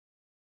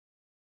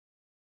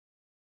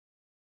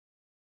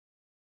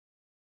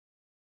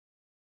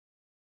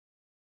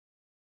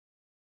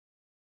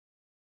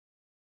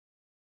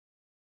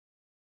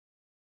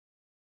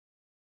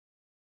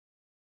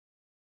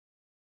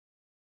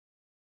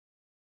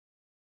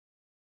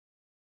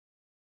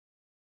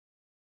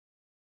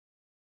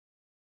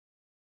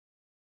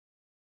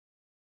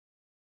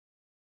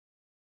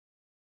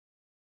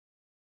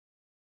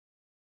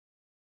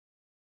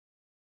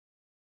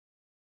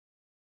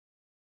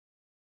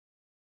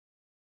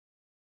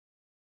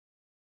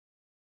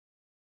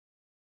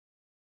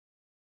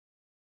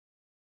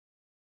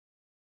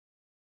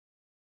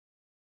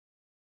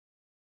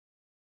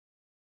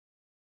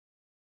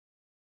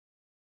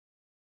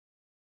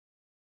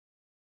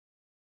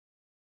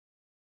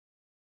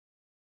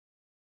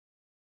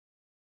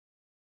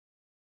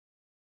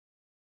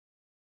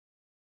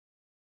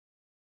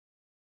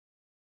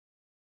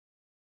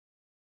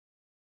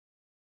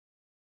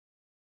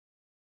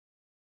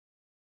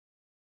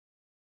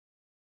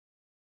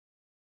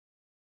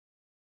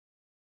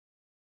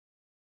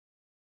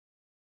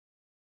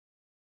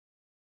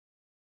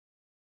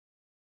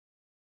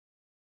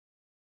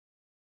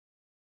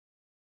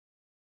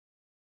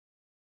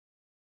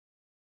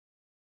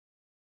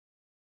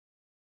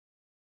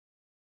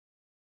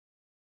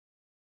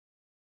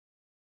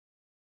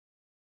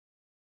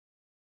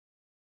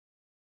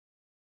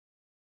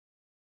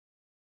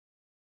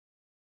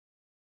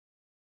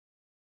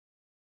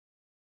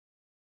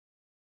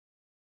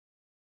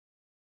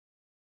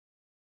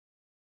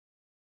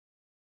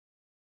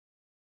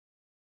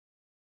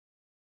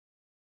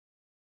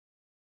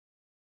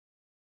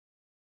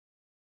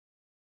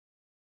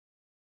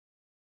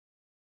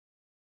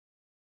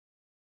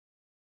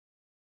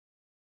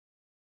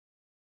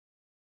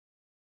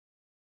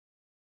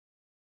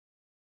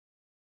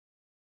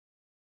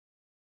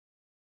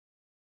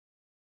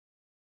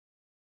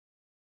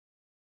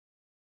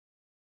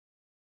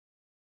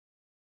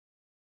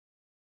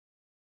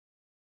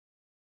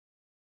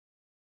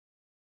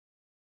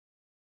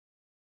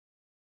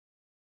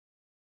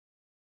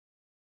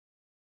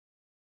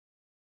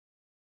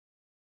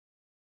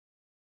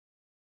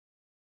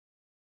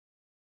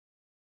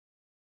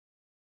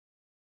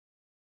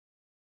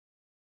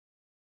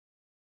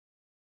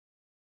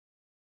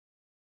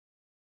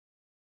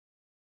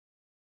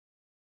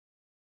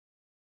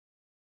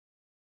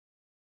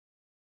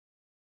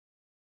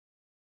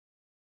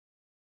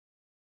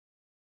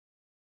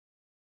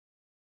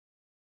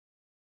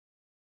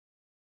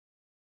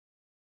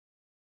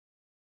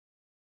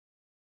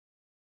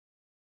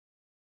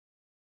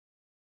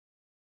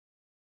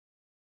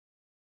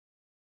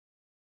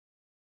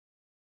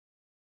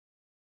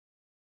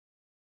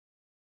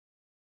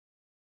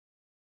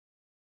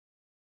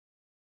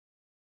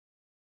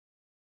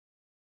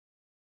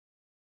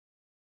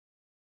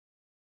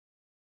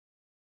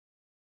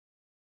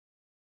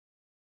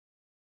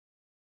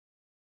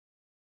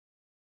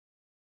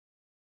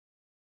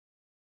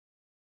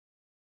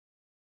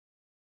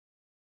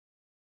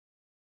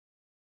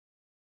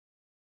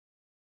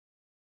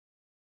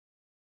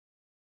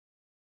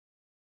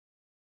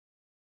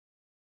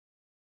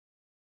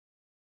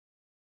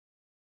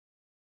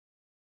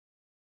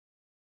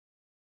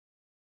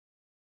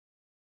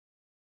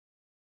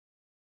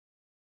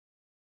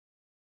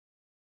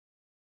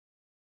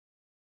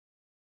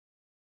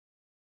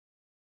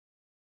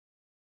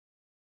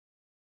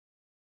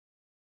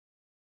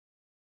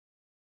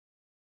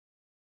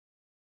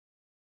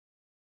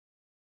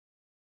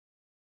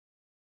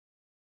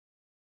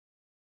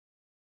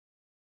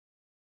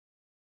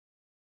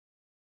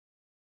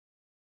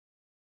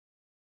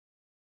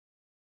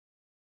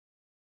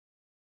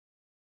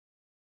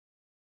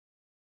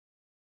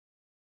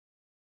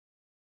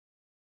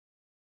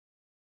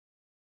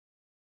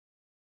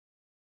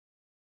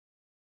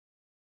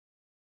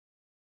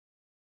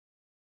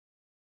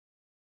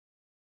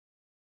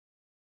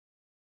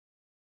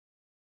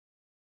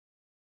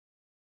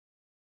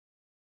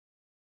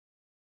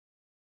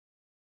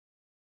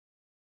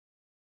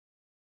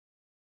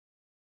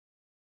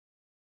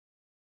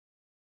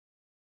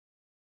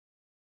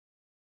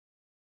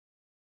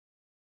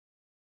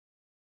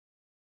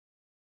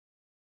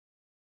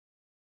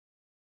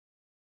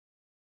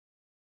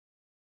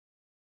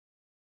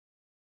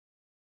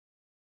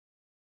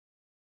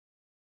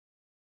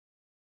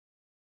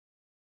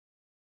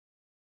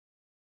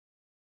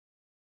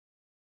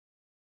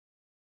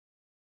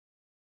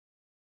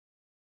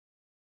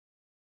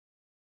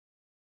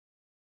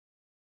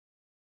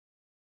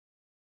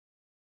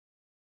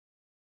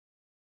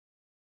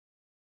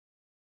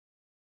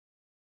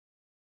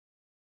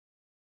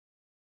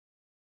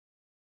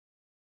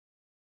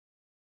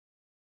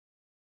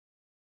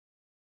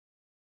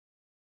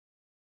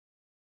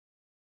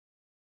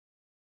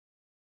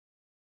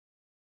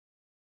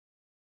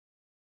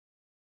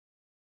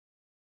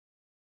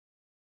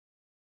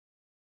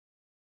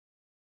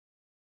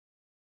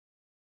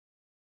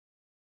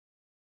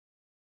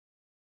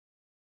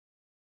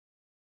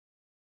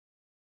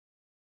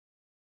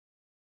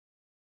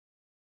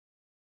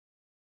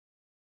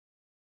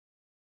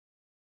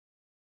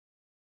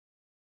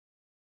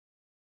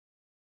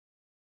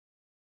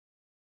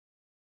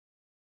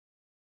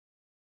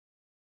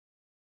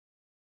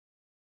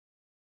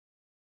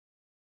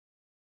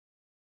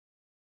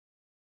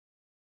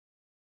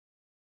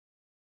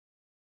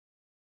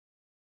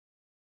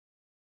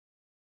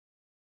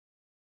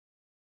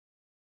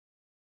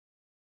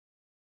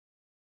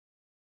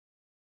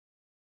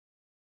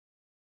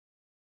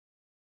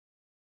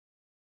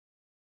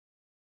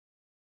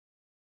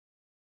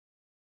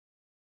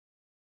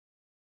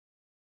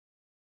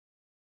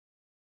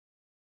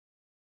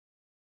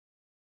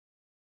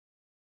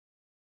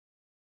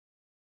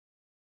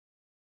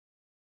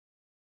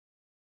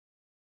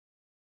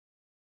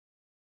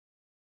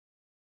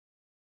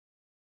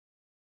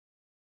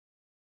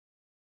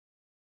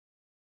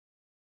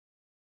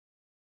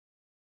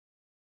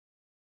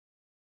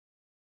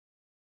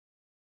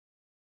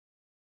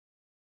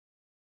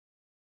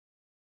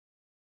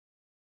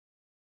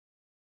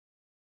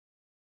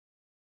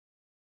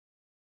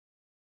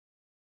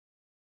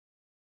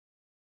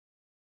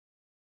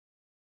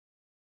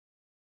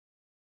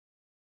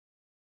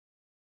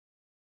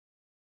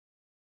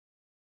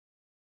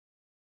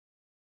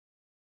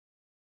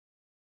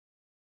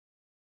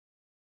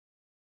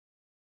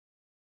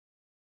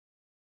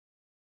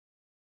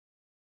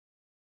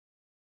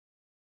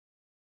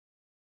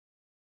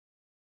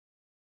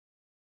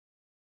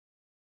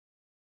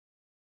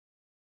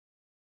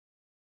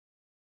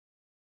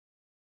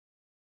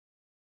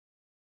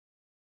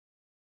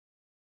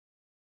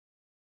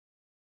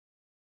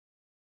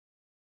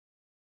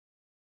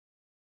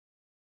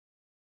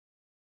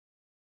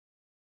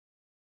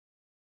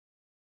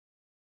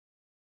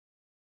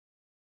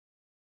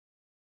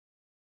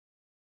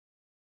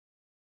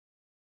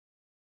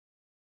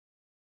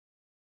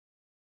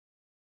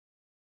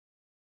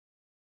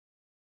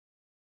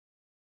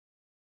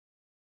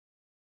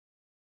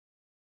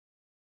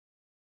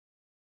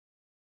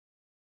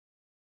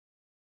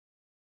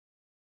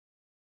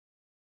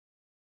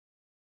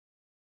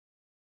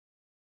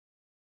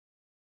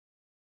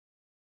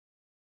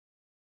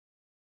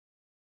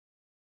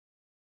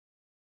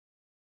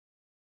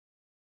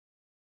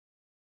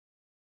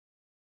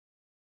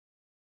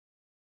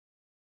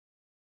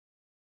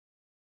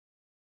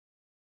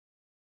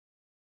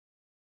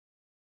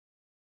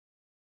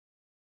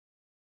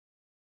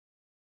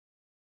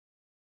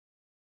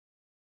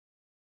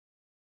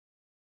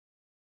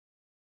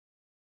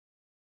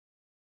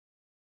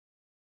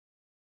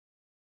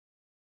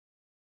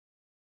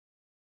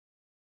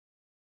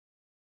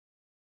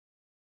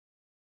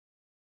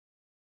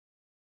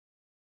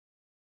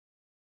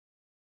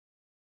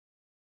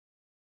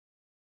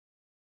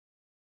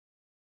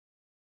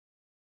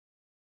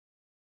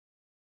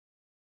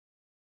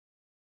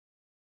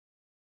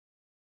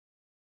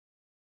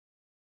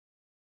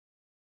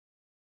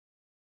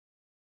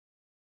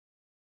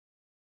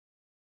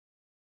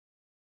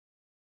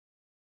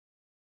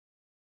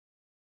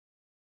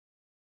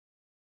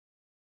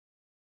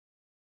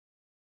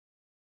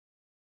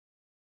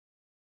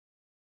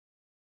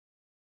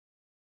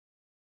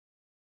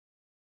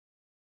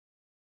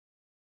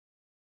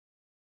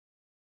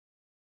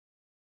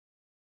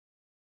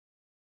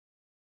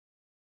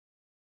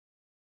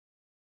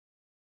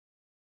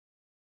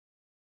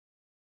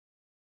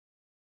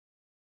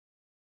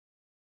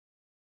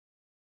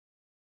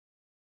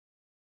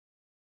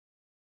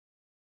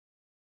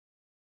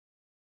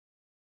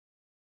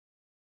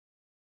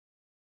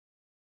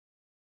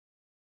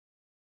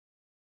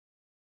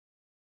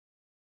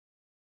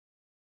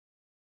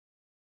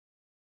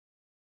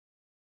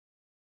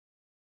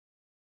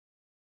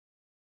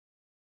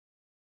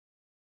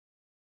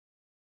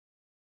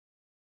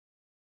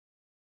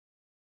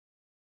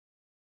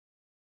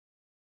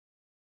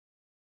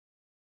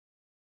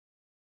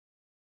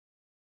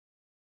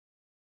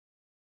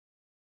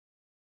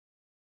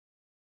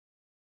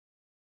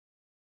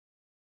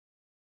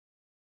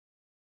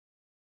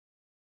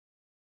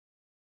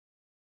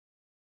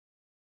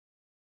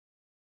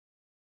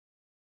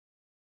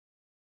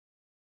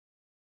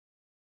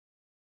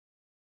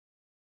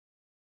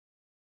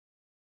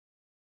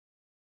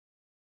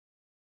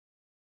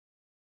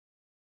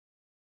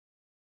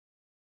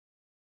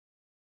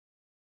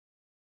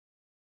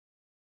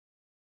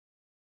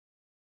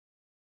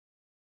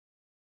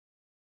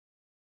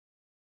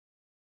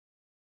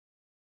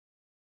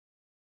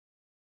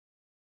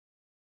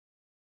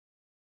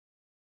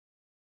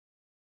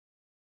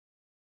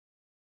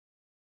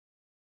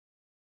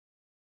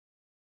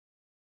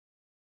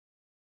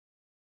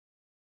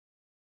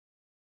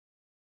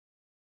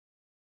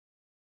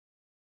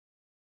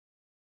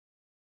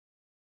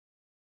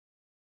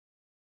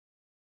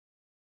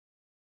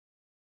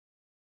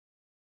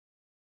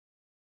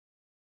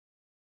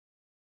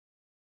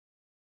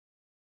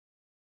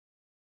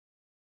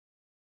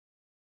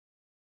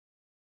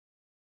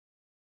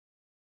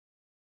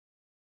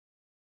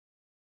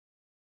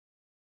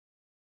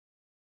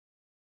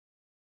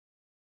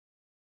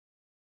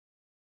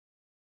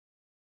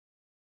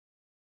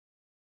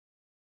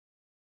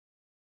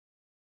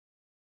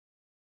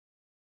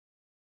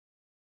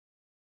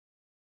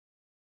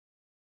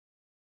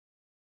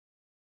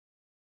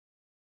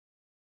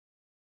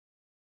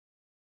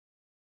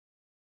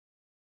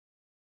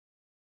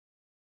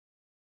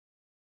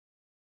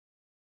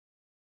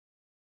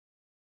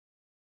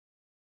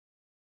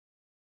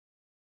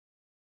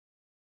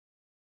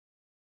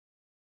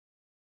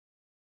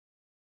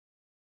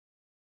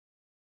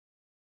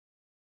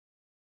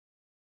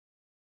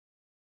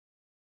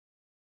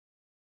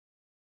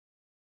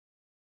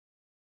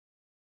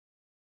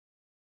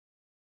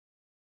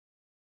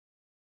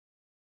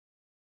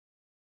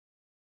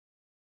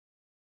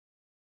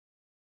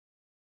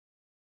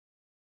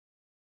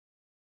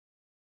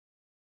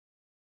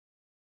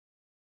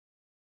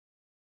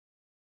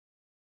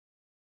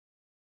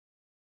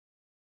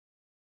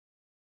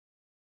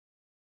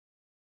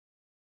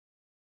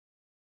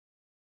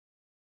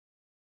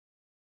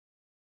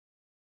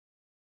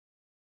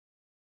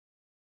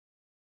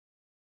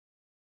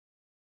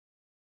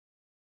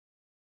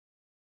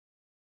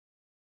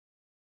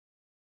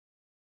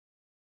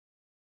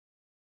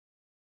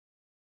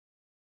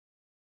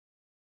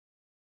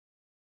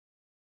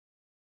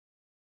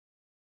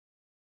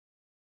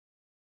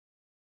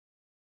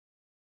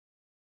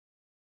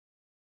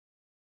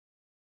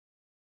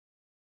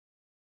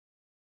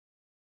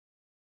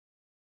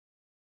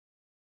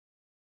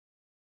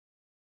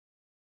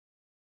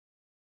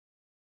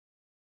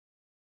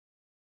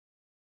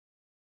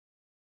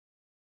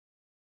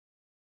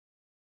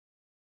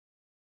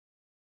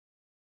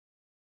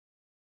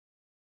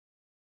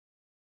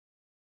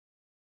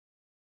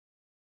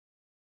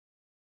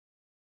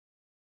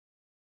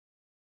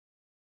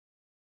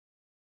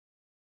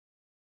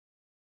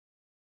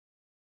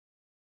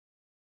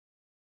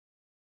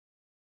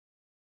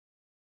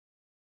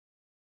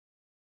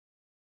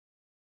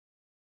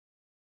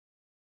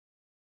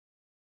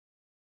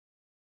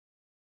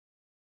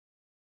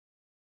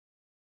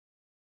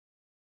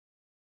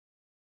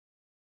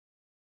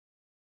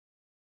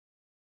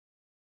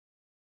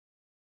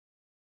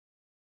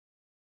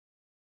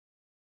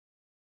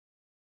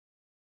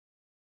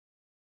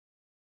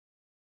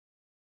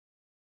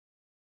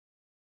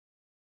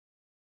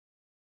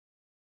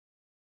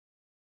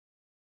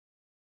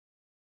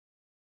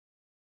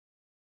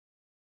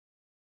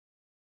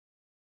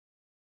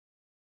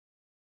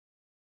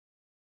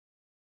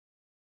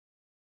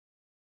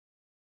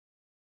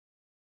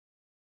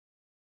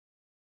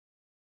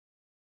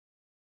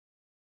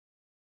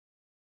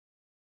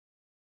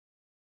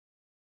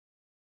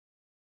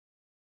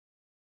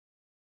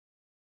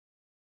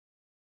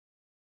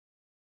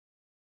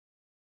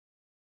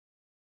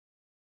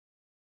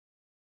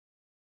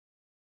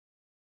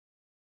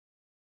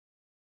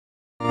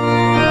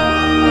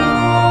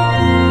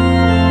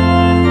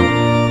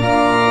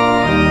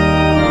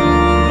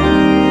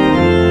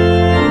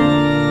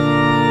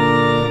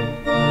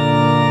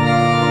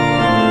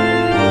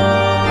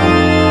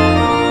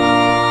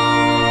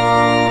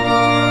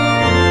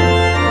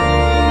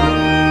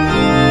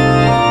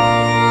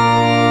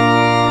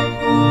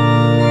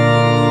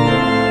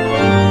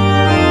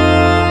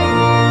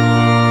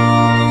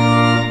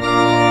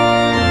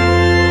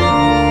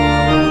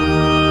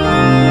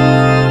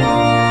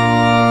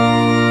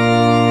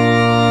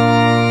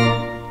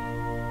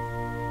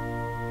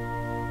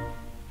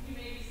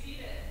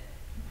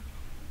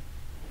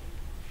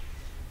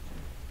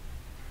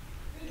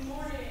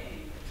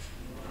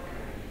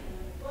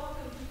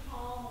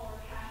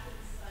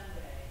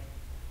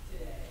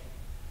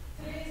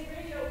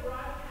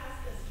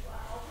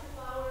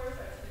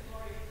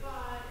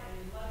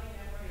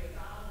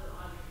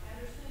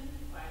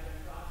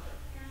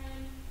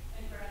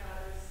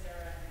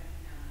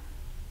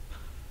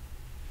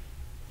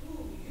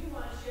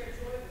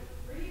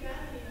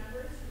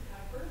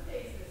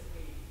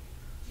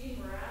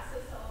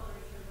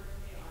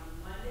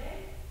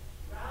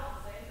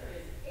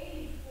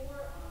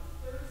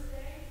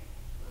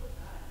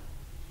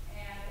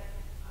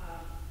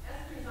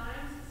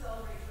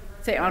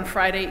say on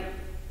Friday,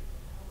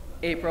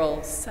 April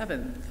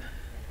 7th.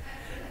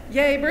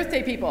 Yay,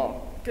 birthday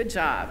people. Good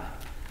job.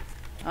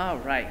 All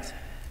right.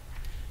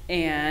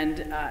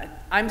 And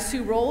I'm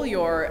Sue Roll,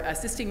 your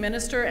assisting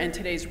minister, and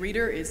today's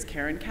reader is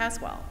Karen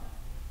Caswell.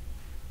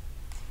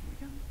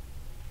 Here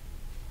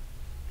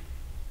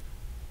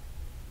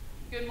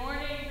we go. Good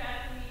morning,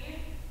 Bethany.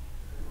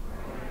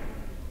 Good morning.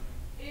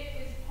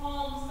 It is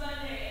Palm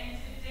Sunday, and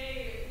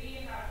today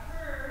we have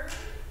heard,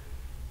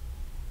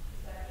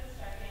 just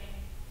checking,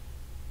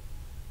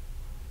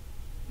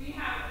 we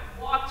have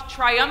walked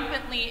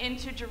triumphantly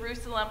into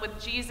Jerusalem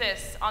with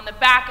Jesus on the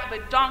back of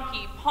a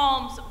donkey,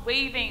 palms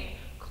waving,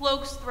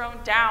 cloaks thrown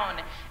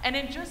down. And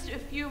in just a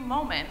few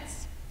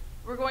moments,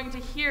 we're going to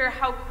hear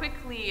how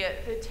quickly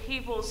the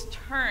tables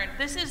turned.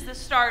 This is the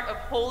start of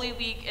Holy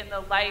Week in the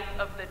life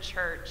of the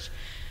church.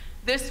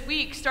 This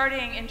week,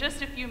 starting in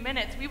just a few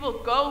minutes, we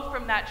will go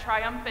from that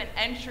triumphant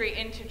entry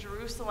into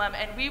Jerusalem,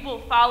 and we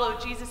will follow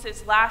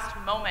Jesus' last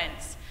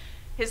moments,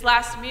 his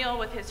last meal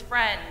with his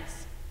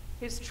friends,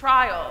 his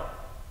trial,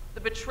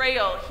 the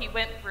betrayal he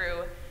went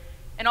through,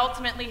 and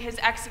ultimately his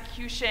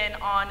execution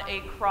on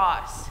a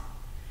cross.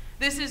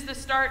 This is the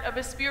start of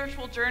a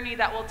spiritual journey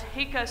that will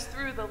take us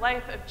through the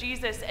life of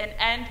Jesus and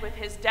end with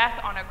his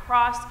death on a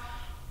cross,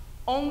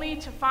 only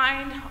to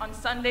find on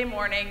Sunday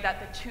morning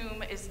that the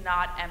tomb is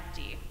not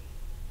empty.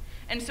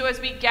 And so as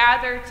we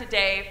gather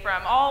today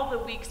from all the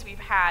weeks we've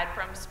had,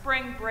 from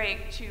spring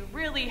break to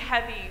really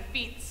heavy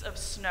feats of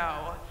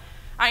snow,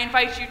 I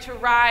invite you to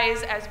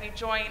rise as we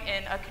join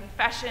in a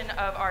confession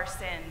of our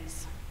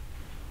sins.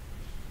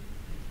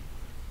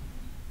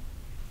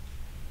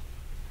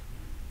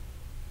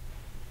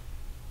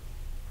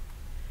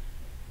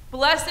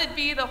 Blessed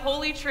be the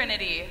Holy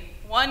Trinity,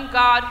 one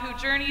God who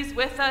journeys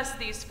with us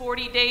these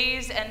 40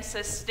 days and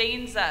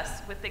sustains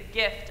us with the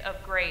gift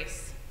of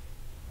grace.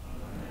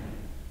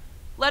 Amen.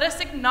 Let us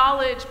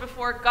acknowledge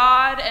before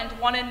God and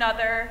one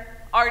another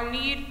our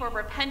need for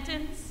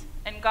repentance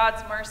and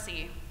God's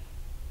mercy.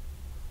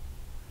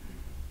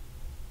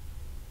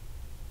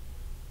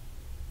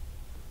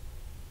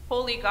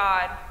 Holy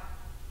God,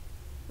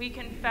 we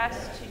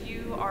confess to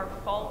you our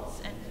faults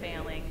and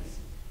failings.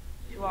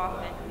 Too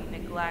often we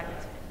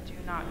neglect and do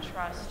not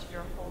trust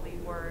your holy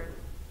word.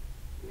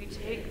 We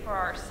take for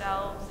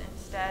ourselves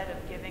instead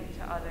of giving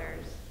to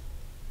others.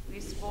 We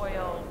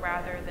spoil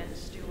rather than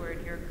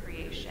steward your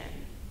creation.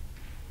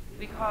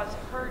 We cause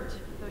hurt,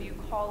 though you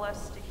call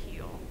us to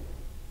heal.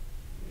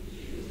 We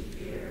choose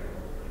fear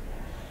over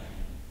compassion.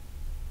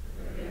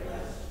 Forgive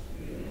us,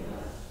 renew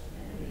us,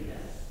 and lead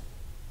us,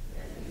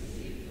 as we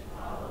seek to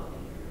follow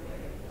in your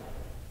way of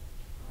life.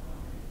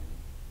 Amen.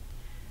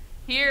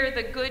 Hear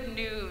the good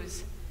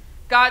news.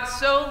 God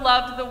so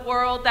loved the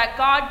world that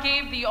God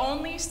gave the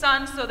only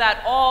Son so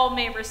that all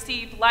may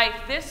receive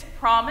life. This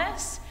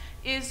promise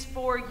is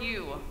for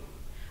you.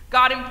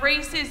 God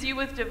embraces you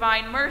with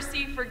divine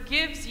mercy,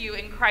 forgives you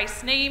in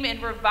Christ's name,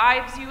 and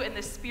revives you in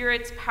the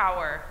Spirit's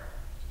power.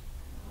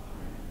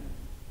 Amen.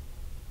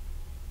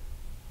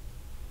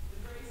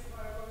 The grace of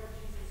our Lord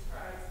Jesus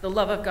Christ, the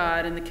love of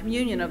God, and the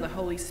communion of the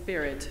Holy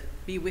Spirit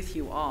be with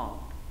you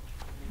all.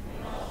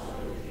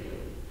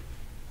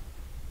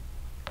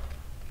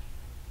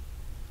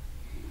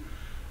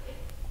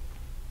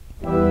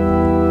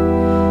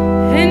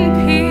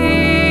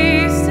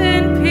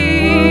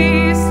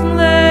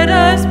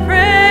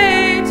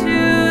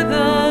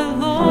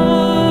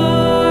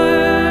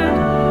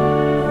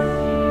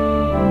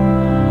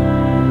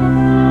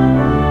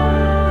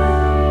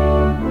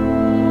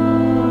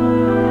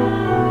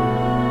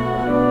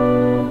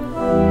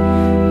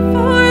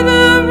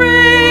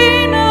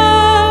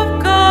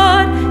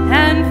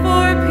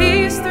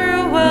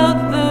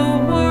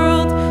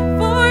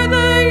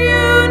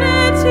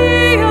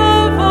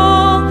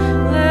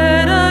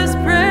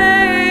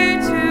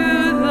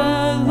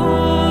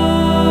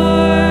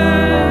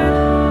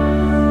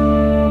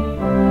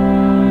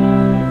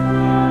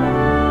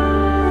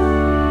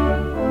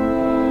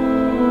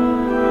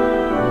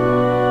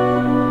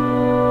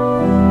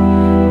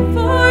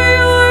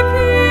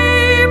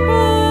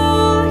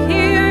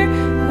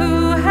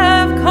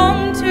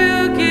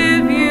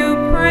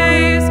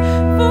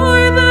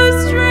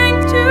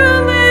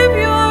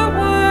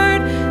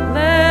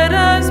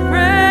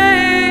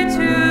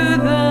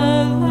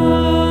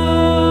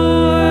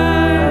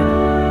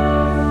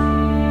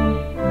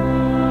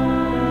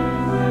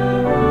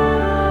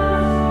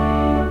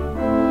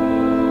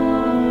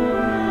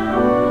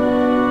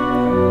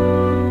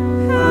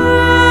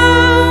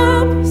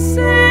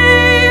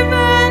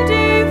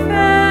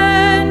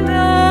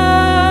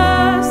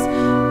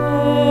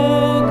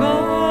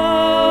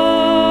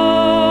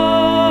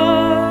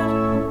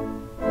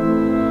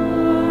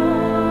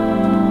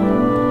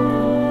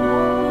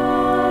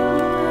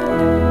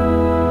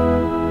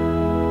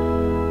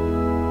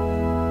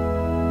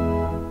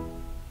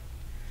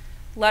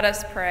 Let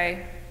us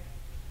pray.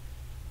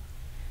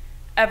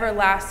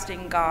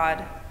 Everlasting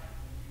God,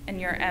 in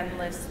your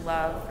endless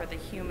love for the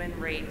human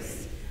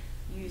race,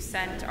 you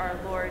sent our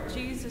Lord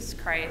Jesus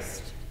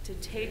Christ to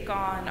take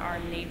on our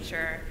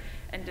nature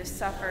and to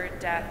suffer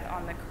death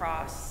on the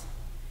cross.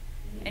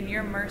 In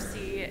your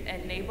mercy,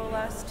 enable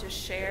us to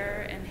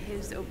share in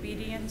his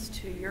obedience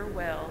to your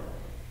will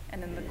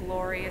and in the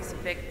glorious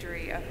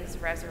victory of his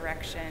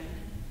resurrection,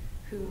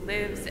 who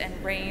lives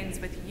and reigns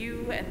with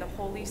you and the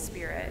Holy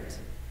Spirit,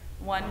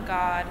 one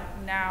God,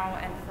 now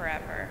and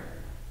forever.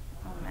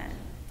 Amen.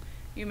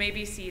 You may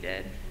be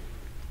seated.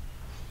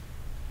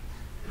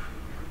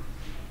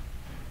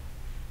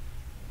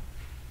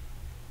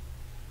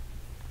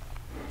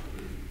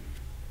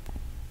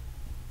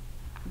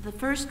 The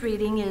first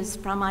reading is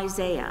from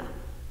Isaiah.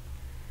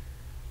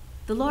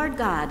 The Lord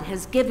God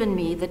has given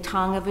me the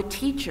tongue of a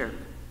teacher,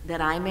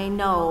 that I may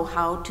know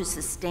how to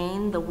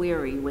sustain the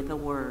weary with a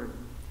word.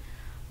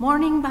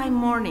 Morning by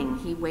morning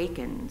he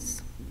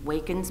wakens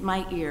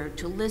my ear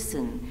to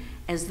listen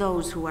as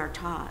those who are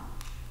taught.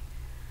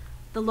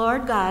 The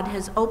Lord God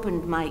has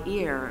opened my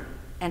ear,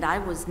 and I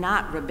was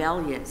not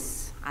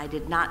rebellious. I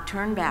did not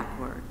turn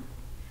backward.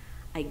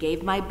 I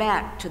gave my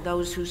back to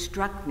those who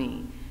struck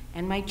me,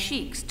 and my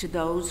cheeks to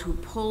those who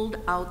pulled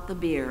out the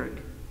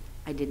beard.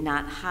 I did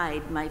not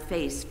hide my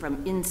face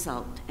from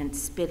insult and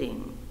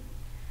spitting.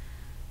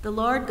 The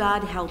Lord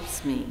God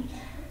helps me.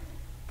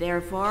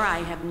 Therefore I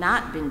have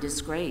not been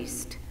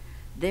disgraced.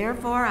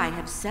 Therefore I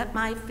have set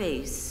my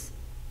face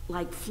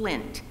like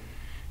flint,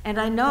 and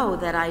I know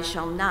that I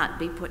shall not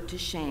be put to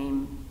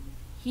shame.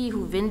 He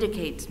who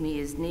vindicates me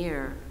is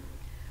near.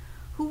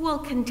 Who will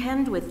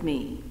contend with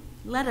me?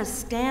 Let us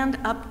stand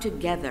up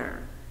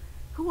together.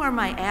 Who are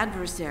my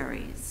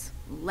adversaries?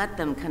 Let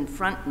them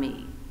confront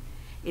me.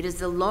 It is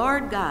the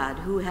Lord God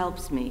who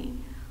helps me.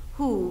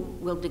 Who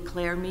will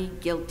declare me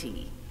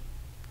guilty?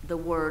 The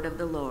word of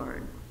the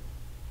Lord.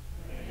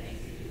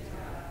 Thanks be to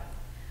God.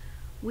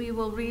 We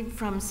will read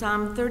from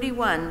Psalm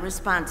 31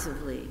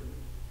 responsively.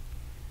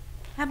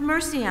 Have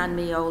mercy on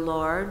me, O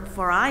Lord,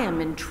 for I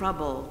am in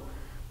trouble.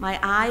 My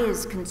eye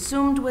is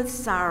consumed with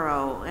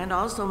sorrow, and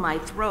also my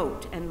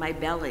throat and my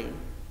belly.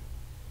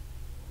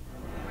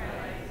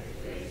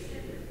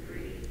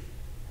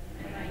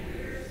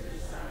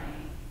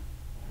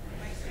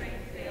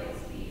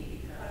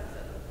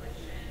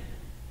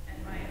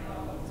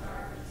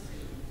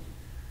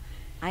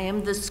 I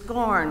am the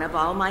scorn of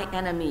all my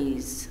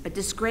enemies, a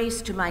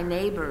disgrace to my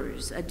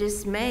neighbors, a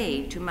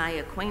dismay to my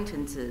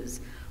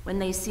acquaintances. When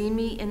they see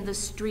me in the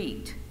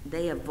street,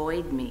 they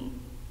avoid me.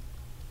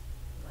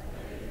 Like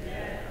the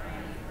dead, I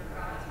am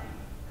forgotten,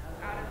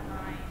 out of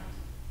mind.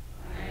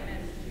 I am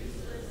as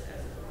useless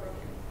as a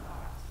broken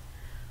pot.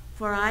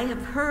 For I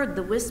have heard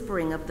the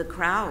whispering of the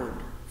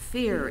crowd.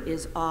 Fear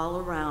is all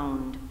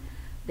around.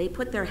 They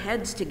put their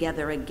heads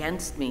together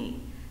against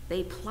me.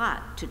 They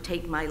plot to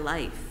take my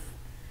life.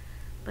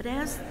 But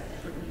as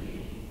for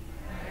me,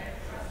 I have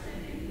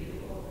trusted in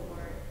you, O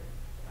Lord.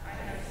 I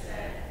have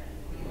said,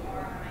 you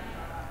are my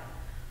God.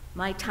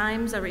 my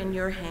times are in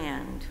your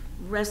hand.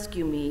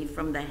 Rescue me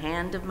from the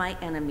hand of my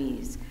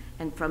enemies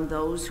and from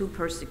those who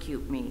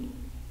persecute me.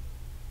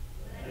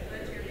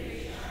 Let your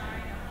face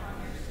shine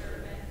upon your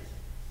servant.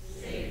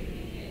 Save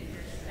me in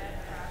your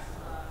steadfast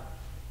love.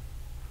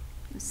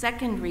 The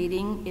second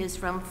reading is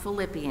from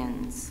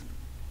Philippians.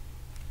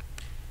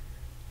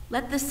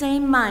 Let the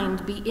same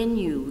mind be in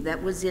you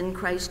that was in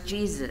Christ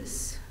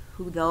Jesus,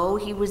 who, though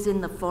he was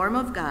in the form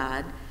of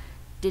God,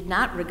 did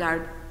not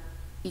regard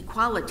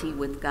equality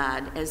with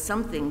God as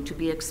something to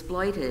be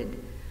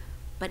exploited,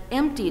 but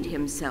emptied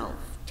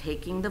himself,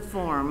 taking the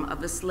form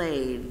of a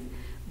slave,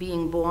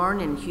 being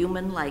born in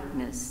human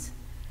likeness.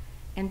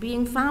 And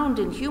being found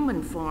in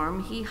human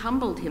form, he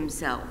humbled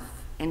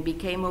himself and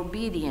became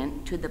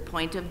obedient to the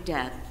point of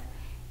death,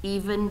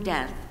 even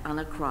death on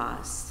a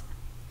cross.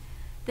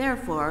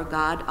 Therefore,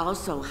 God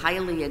also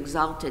highly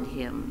exalted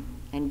him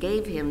and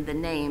gave him the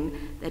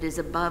name that is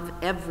above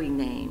every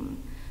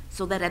name,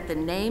 so that at the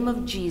name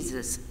of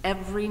Jesus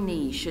every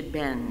knee should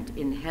bend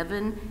in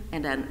heaven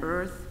and on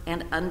earth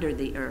and under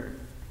the earth,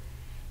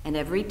 and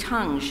every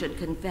tongue should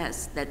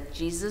confess that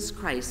Jesus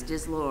Christ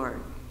is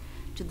Lord,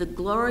 to the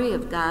glory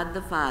of God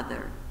the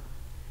Father.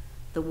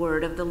 The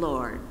word of the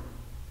Lord.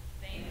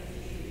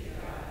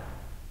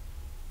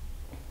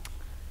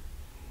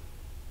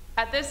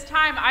 At this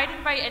time, I'd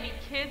invite any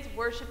kids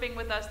worshiping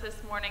with us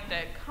this morning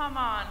to come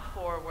on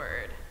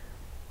forward.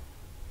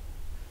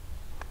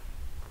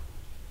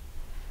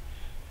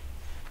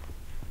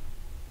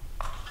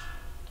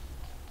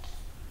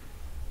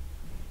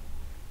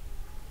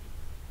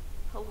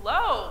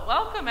 Hello,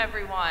 welcome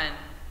everyone.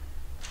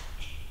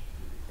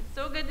 It's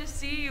so good to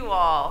see you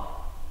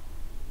all.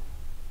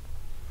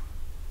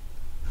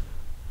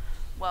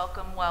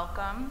 Welcome,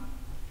 welcome.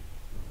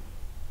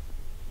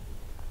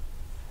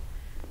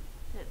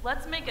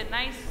 Let's make a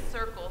nice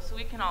circle so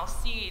we can all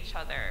see each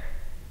other.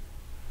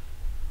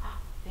 Oh,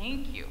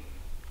 thank you.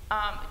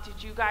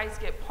 Did you guys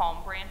get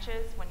palm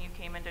branches when you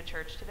came into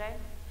church today?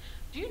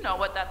 Do you know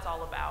what that's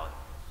all about?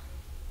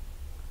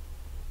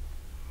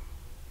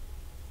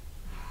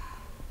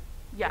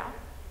 Yeah?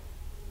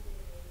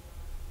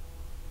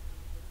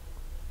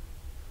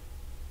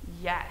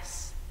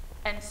 Yes.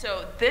 And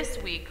so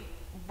this week,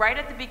 right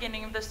at the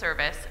beginning of the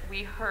service,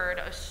 we heard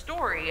a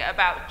story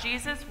about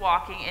Jesus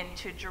walking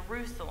into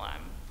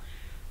Jerusalem,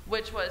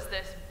 which was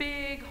this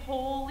big,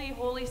 holy,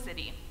 holy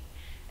city.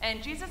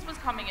 And Jesus was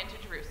coming into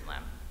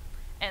Jerusalem,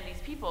 and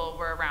these people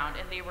were around,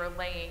 and they were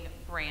laying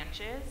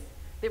branches.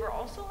 They were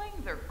also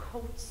laying their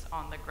coats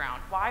on the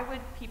ground. Why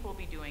would people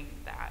be doing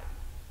that?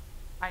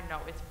 I know,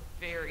 it's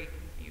very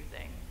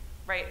confusing,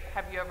 right?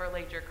 Have you ever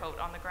laid your coat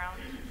on the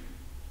ground?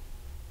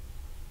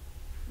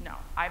 No,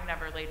 I've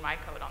never laid my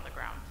coat on the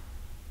ground.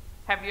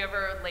 Have you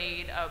ever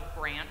laid a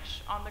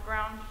branch on the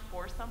ground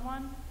for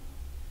someone?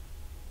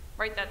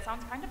 Right, that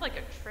sounds kind of like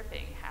a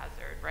tripping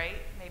hazard, right?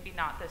 Maybe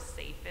not the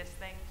safest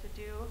thing to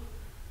do.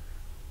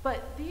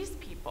 But these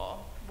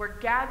people were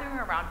gathering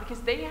around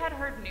because they had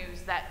heard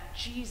news that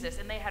Jesus,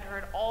 and they had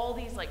heard all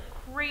these like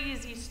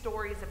crazy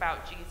stories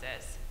about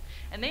Jesus.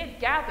 And they had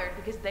gathered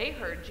because they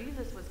heard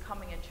Jesus was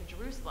coming into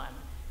Jerusalem,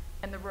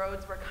 and the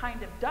roads were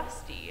kind of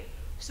dusty.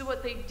 So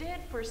what they did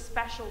for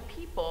special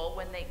people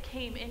when they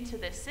came into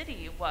the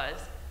city was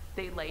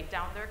they laid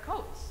down their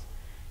coats.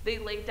 They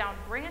laid down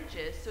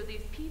branches so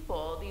these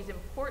people, these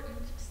important,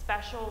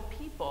 special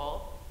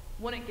people,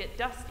 wouldn't get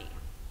dusty.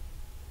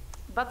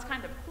 That's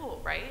kind of cool,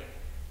 right?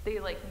 They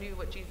like knew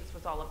what Jesus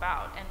was all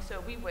about. And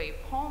so we wave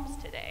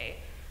palms today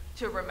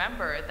to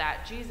remember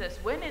that Jesus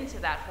went into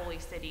that holy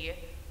city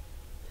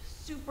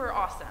super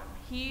awesome.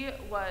 He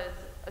was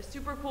a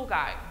super cool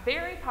guy,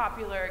 very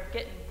popular,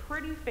 getting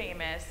pretty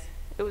famous.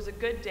 It was a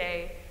good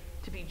day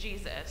to be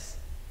Jesus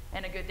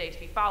and a good day to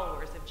be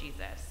followers of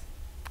Jesus.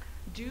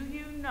 Do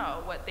you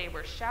know what they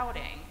were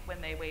shouting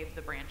when they waved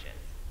the branches?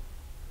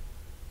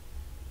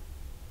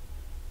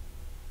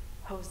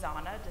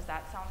 Hosanna, does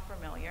that sound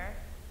familiar?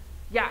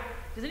 Yeah,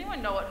 does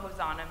anyone know what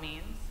Hosanna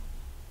means?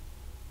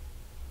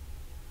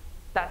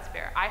 That's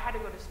fair. I had to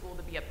go to school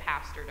to be a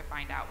pastor to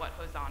find out what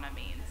Hosanna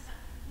means.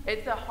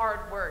 It's a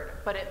hard word,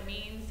 but it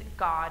means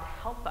God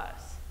help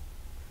us.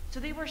 So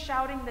they were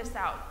shouting this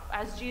out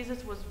as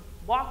Jesus was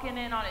walking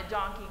in on a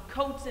donkey,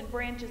 coats and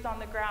branches on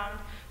the ground.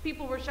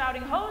 People were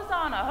shouting,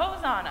 Hosanna,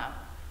 Hosanna.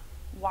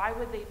 Why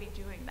would they be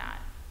doing that?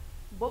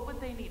 What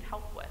would they need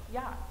help with?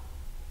 Yeah.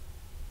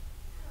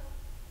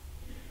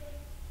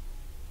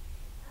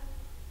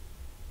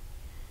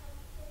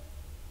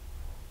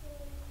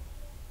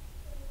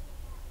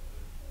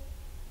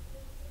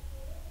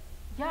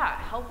 Yeah,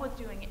 help with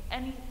doing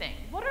anything.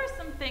 What are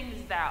some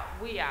things that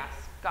we ask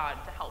God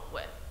to help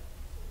with?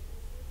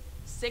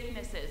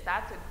 Sicknesses,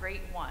 that's a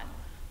great one.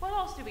 What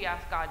else do we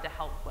ask God to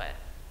help with?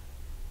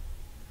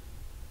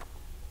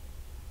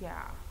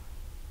 Yeah.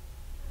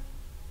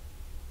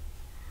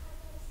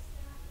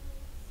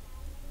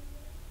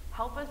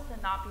 Help us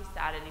to not be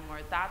sad anymore.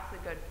 That's a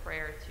good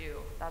prayer too.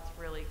 That's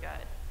really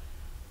good.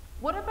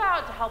 What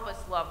about to help us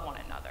love one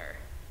another?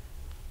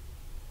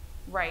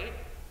 Right?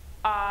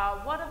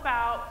 What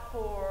about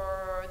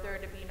for there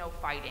to be no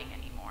fighting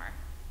anymore?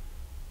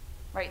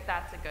 Right,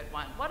 that's a good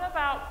one. What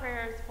about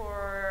prayers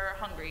for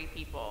hungry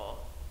people?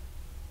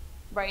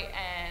 Right,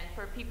 and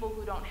for people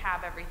who don't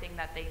have everything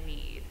that they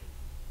need.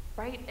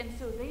 Right, and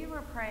so they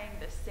were praying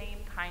the same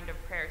kind of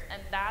prayers,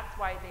 and that's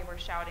why they were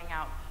shouting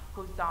out,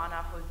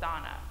 Hosanna,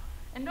 Hosanna.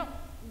 And don't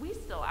we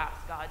still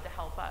ask God to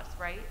help us,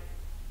 right?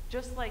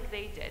 Just like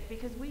they did,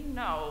 because we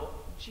know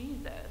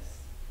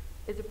Jesus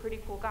is a pretty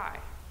cool guy,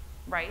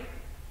 right?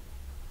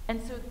 And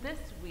so this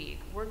week,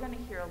 we're going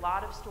to hear a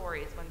lot of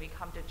stories when we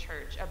come to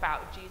church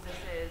about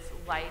Jesus'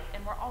 life,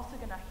 and we're also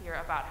going to hear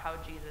about how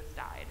Jesus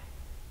died,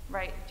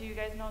 right? Do you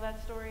guys know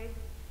that story?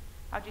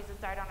 How Jesus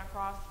died on a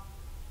cross?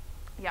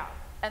 Yeah,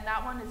 and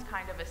that one is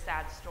kind of a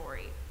sad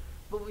story,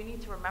 but we need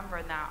to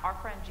remember that our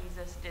friend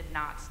Jesus did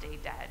not stay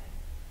dead,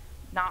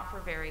 not for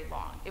very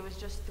long. It was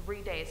just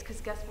 3 days, because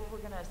guess what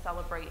we're going to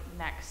celebrate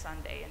next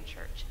Sunday in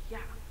church? Yeah,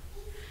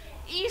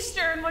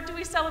 Easter, and what do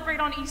we celebrate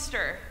on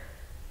Easter?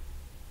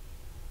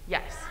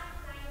 Yes.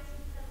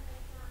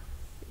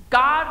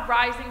 God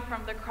rising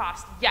from the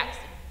cross. Yes,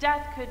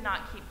 death could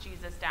not keep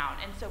Jesus down.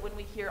 And so when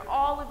we hear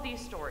all of these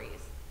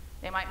stories,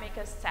 they might make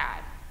us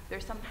sad.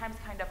 They're sometimes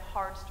kind of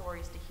hard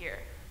stories to hear.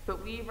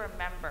 But we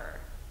remember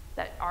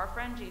that our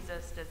friend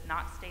Jesus does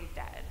not stay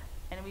dead.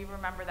 And we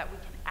remember that we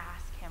can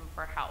ask him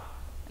for help.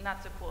 And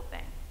that's a cool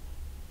thing.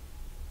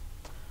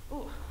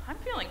 Ooh, I'm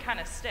feeling kind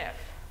of stiff.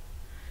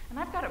 And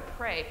I've got to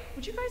pray.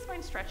 Would you guys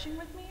mind stretching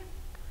with me?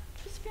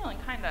 Just feeling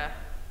kind of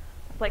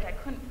like I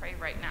couldn't pray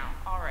right now.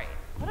 All right.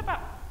 What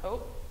about,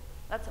 oh,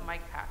 that's a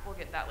mic pack. We'll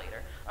get that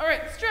later. All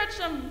right, stretch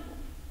them.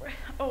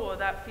 Oh,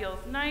 that feels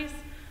nice.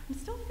 I'm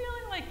still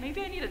feeling like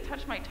maybe I need to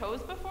touch my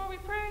toes before we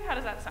pray. How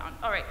does that sound?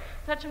 All right,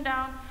 touch them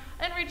down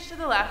and reach to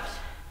the left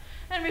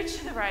and reach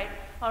to the right.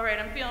 All right,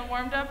 I'm feeling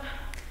warmed up.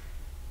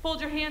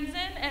 Fold your hands in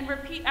and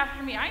repeat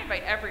after me. I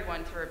invite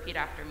everyone to repeat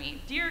after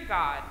me. Dear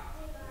God,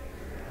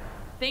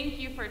 thank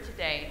you for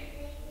today.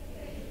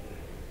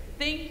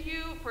 Thank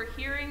you for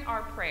hearing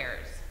our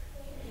prayers.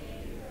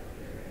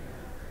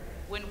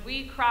 When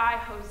we cry,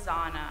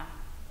 Hosanna.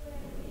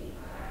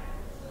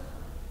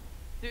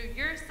 Through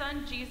your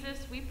Son,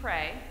 Jesus, we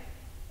pray.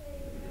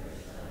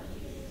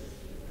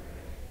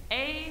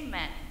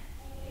 Amen.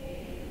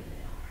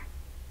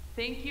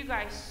 Thank you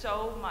guys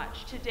so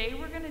much. Today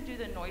we're going to do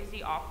the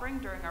noisy offering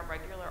during our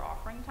regular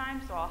offering time,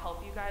 so I'll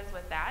help you guys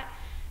with that.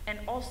 And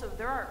also,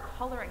 there are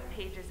coloring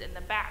pages in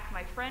the back.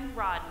 My friend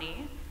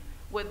Rodney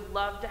would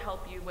love to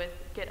help you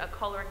get a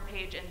coloring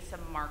page and some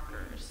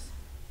markers.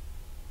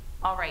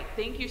 All right,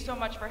 thank you so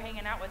much for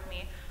hanging out with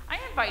me. I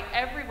invite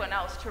everyone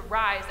else to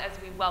rise as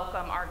we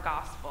welcome our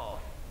gospel. All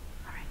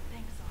right,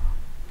 thanks all.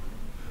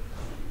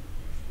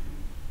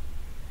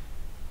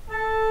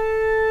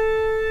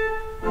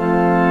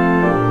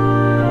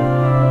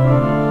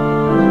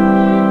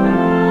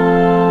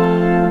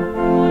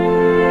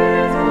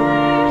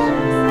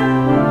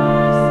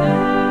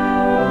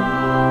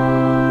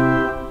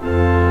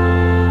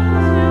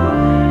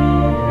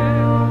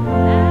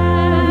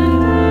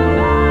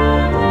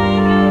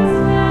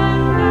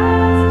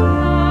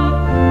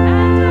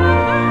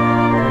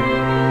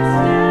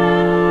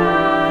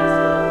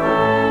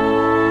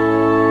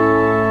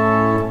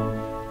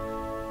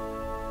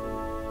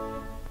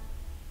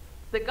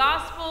 The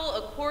Gospel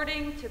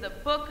according to the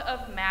book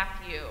of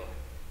Matthew.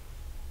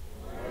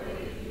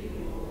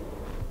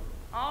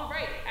 All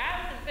right,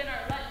 as has been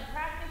our Lenten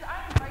practice,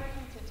 I invite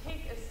you to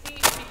take a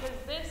seat because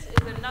this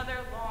is another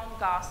long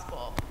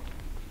Gospel.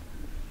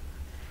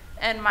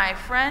 And my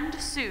friend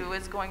Sue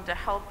is going to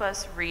help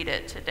us read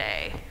it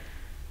today.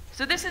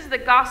 So this is the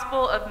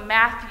Gospel of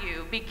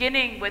Matthew,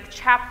 beginning with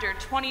chapter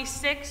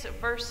 26,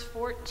 verse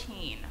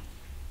 14.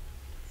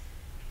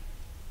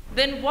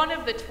 Then one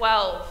of the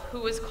 12, who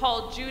was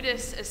called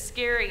Judas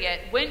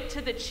Iscariot, went to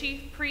the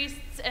chief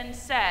priests and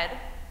said,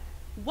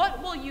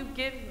 "What will you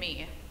give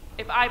me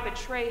if I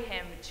betray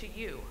him to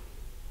you?"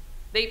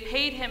 They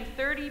paid him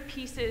 30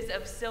 pieces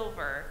of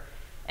silver,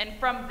 and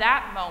from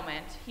that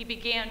moment he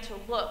began to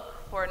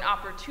look for an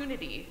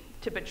opportunity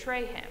to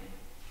betray him.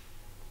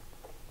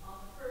 On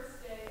the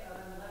first day of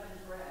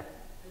unleavened bread,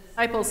 the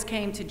disciples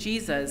came to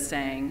Jesus,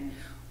 saying,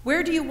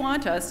 "Where do you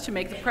want us to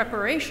make the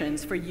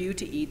preparations for you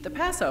to eat the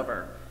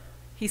Passover?"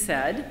 He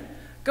said,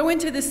 "Go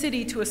into the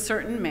city to a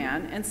certain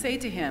man and say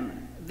to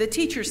him, 'The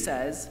teacher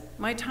says,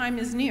 my time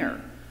is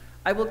near.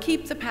 I will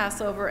keep the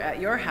Passover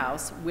at your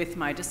house with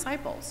my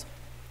disciples.'"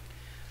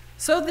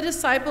 So the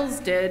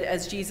disciples did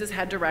as Jesus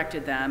had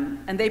directed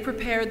them, and they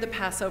prepared the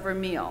Passover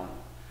meal.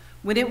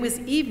 When it was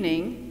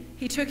evening,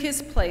 he took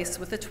his place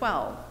with the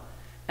 12,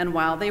 and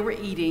while they were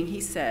eating, he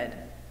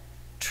said,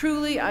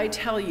 "Truly I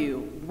tell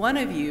you, one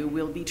of you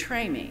will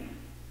betray me."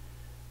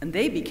 And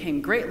they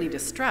became greatly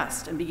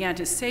distressed and began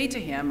to say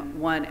to him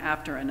one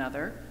after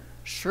another,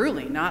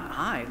 "Surely not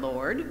I,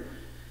 Lord."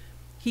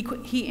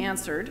 He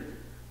answered,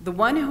 "The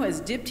one who has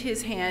dipped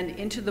his hand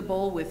into the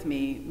bowl with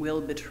me will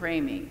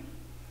betray me.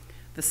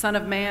 The Son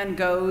of Man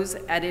goes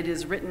as it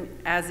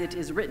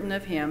is written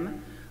of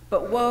him,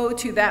 but woe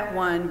to that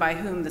one by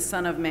whom the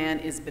Son of Man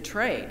is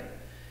betrayed.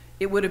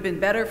 It would have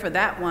been better for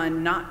that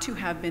one not to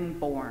have been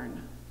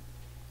born."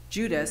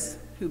 Judas,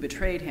 who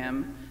betrayed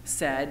him,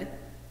 said,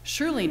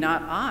 "Surely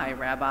not I,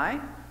 Rabbi."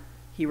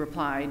 He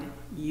replied,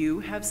 "You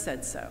have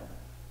said so."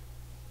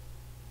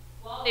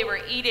 While they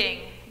were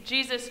eating,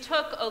 Jesus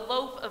took a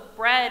loaf of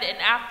bread, and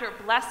after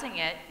blessing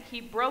it,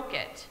 he broke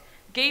it,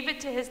 gave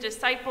it to his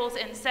disciples,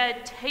 and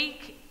said,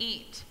 "Take,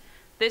 eat.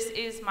 This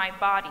is my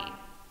body."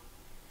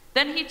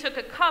 Then he took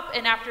a cup,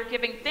 and after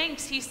giving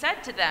thanks, he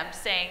said to them,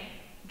 saying,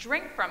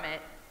 "Drink from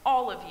it,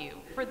 all of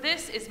you, for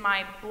this is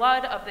my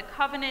blood of the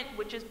covenant,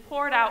 which is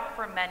poured out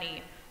for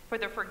many for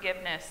the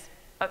forgiveness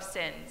of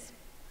sins.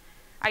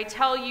 I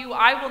tell you,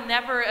 I will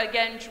never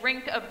again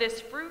drink of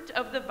this fruit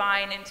of the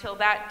vine until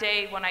that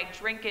day when I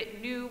drink it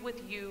new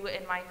with you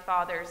in my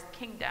Father's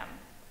kingdom."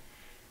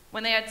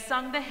 When they had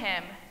sung the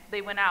hymn,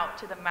 they went out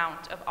to the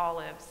Mount of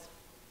Olives.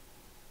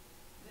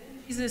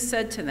 Then Jesus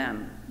said to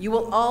them, "You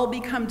will all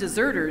become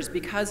deserters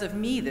because of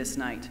me this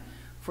night,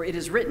 for it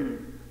is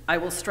written, 'I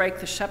will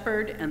strike the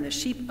shepherd, and the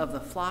sheep of the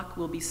flock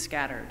will be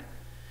scattered.'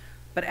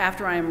 But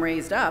after I am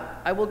raised up,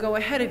 I will go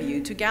ahead of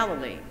you to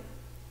Galilee."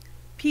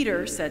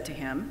 Peter said to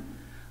him,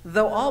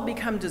 "Though all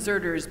become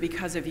deserters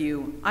because of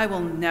you, I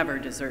will never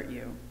desert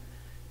you."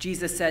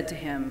 Jesus said to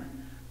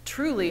him,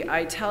 "Truly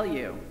I tell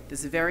you,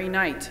 this very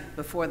night,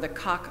 before the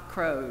cock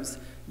crows,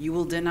 you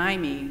will deny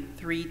me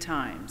 3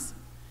 times."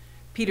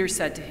 Peter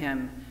said to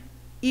him,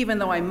 "Even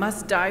though I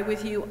must die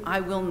with you,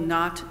 I will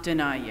not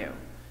deny you."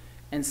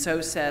 And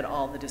so said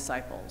all the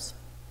disciples.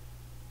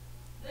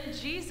 Then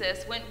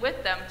Jesus went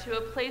with them to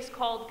a place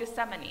called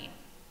Gethsemane,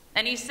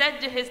 and he said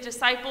to his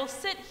disciples,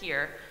 "Sit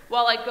here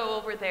while I go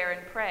over there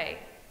and pray."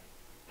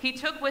 He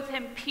took with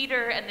him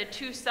Peter and the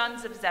 2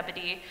 sons of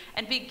Zebedee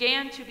and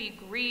began to be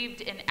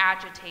grieved and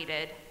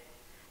agitated.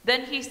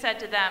 Then he said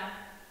to them,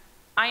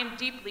 "I am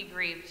deeply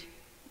grieved,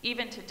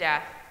 even to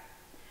death.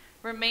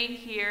 Remain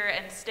here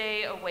and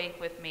stay awake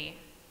with me."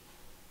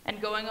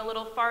 And going a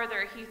little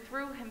farther, he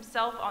threw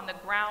himself on the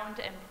ground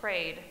and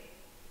prayed,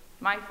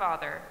 "My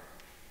Father,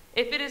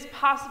 if it is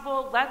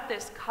possible, let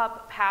this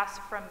cup pass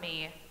from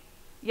me.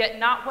 Yet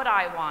not what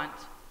I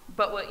want,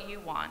 but what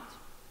you want."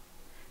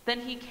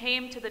 Then he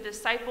came to the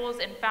disciples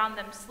and found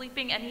them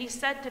sleeping, and he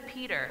said to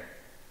Peter,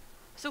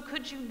 "So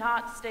could you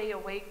not stay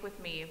awake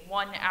with me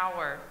 1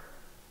 hour?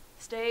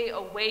 Stay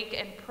awake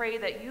and pray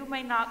that you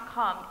may not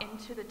come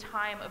into the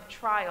time of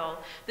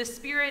trial. The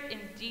spirit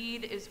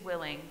indeed is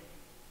willing,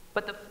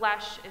 but the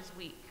flesh is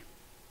weak."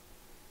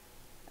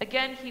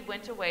 Again he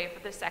went away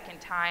for the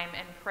second time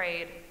and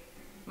prayed,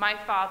 "My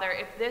Father,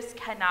 if this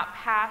cannot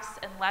pass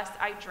unless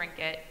I drink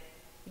it,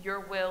 your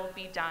will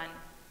be done."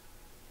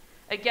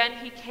 Again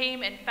he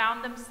came and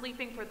found them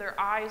sleeping, for their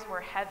eyes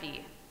were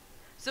heavy.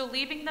 So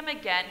leaving them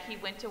again, he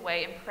went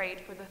away and prayed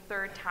for the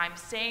third time,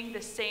 saying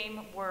the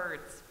same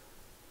words.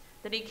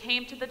 Then he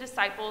came to the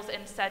disciples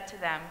and said to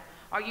them,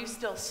 "Are you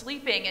still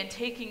sleeping and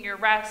taking your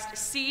rest?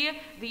 See,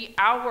 the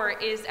hour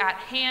is at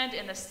hand,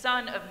 and the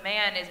Son of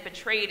Man is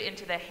betrayed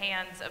into the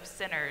hands of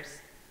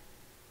sinners.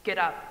 Get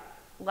up,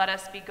 let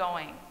us be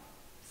going.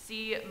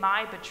 See,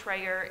 my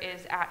betrayer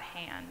is at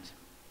hand."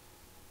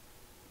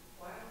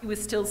 While he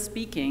was still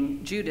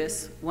speaking,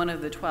 Judas, one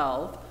of the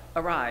 12,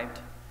 arrived.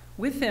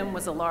 With him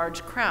was a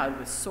large crowd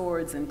with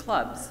swords and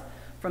clubs,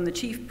 from the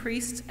chief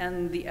priests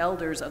and the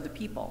elders of the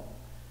people.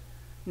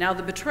 Now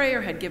the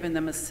betrayer had given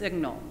them a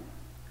signal,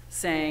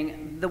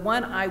 saying, "The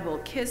one I will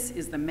kiss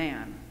is the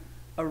man.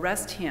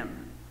 Arrest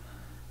him."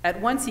 At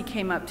once he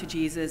came up to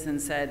Jesus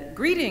and said,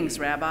 "Greetings,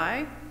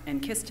 Rabbi,"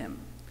 and kissed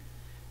him.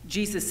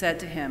 Jesus said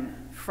to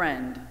him,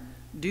 "Friend,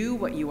 do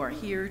what you are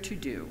here to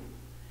do."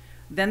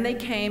 Then they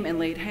came and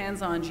laid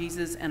hands on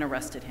Jesus and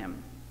arrested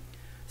him.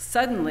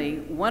 Suddenly,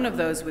 one of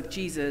those with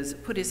Jesus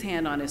put his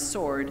hand on his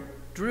sword,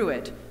 drew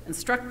it, and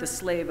struck the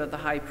slave of the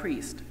high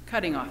priest,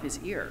 cutting off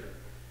his ear.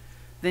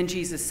 Then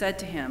Jesus said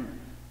to him,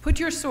 "Put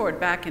your sword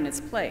back in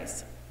its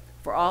place,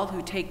 for all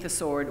who take the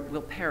sword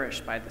will perish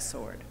by the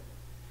sword.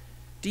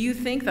 Do you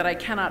think that I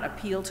cannot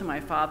appeal to my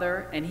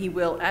Father, and he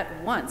will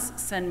at once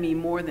send me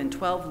more than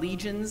 12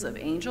 legions of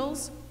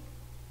angels?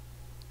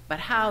 But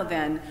how,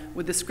 then,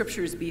 would the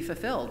scriptures be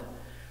fulfilled,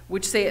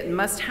 which say it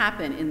must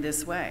happen in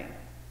this way?"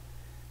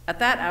 At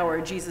that hour,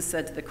 Jesus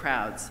said to the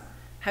crowds,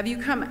 "Have you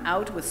come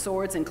out with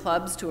swords and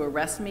clubs to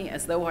arrest me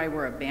as though I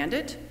were a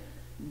bandit?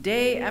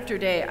 Day after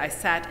day I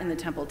sat in the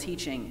temple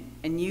teaching,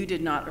 and you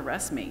did not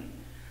arrest me.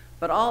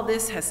 But all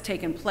this has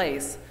taken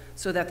place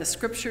so that the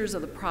scriptures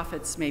of the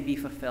prophets may be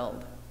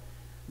fulfilled."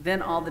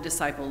 Then all the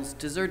disciples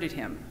deserted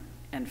him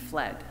and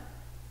fled.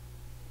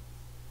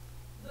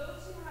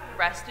 Those who had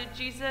arrested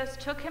Jesus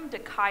took him to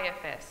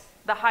Caiaphas,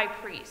 the high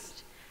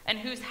priest, and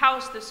whose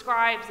house the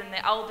scribes and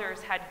the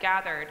elders had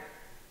gathered.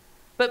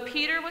 But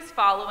Peter was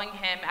following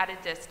him at a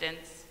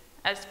distance,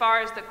 as far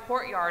as the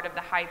courtyard of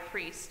the high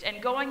priest,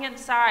 and going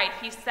inside,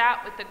 he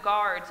sat with the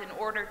guards in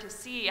order to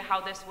see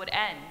how this would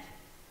end.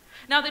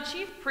 Now the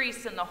chief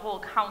priests and the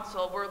whole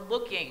council were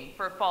looking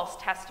for false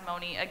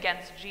testimony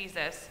against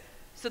Jesus,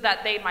 so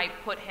that they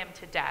might put him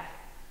to death.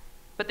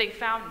 But they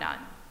found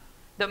none,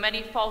 though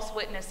many false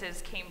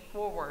witnesses came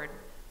forward.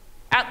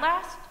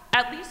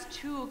 At least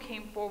 2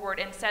 came forward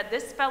and said,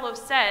 "This fellow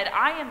said,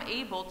 I am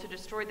able to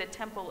destroy the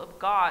temple of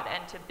God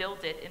and to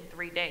build it in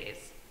 3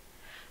 days."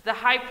 The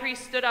high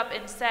priest stood up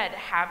and said,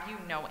 "Have you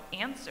no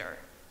answer?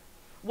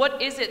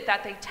 What is it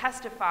that they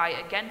testify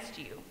against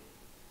you?"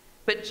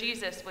 But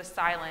Jesus was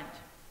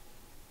silent.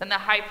 Then the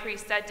high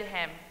priest said to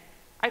him,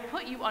 "I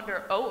put you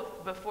under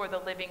oath before the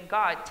living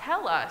God.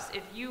 Tell us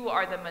if you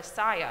are the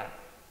Messiah,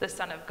 the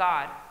Son of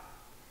God."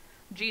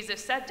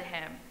 Jesus said to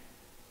him,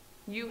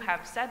 "You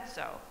have said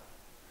so.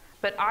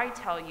 But I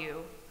tell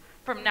you,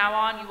 from now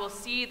on you will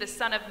see the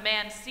Son of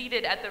Man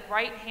seated at the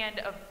right hand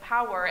of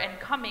power and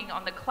coming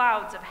on the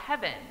clouds of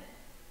heaven."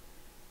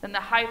 Then the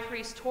high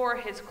priest tore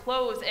his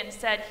clothes and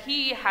said,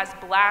 "He has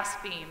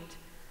blasphemed.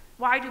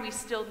 Why do we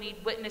still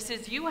need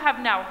witnesses? You have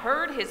now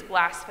heard his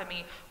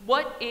blasphemy.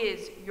 What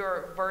is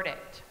your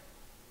verdict?"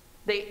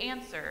 They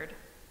answered,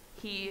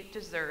 "He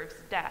deserves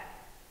death."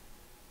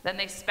 Then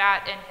they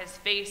spat in his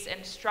face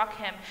and struck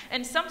him,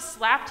 and some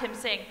slapped him,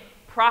 saying,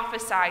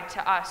 "Prophesy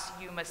to us,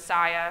 you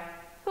Messiah.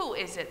 Who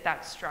is it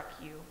that struck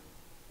you?"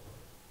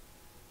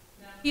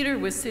 Peter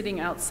was sitting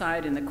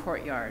outside in the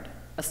courtyard.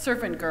 A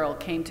servant girl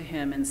came to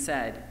him and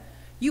said,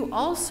 "You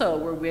also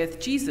were with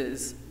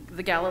Jesus,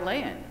 the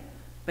Galilean."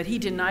 But he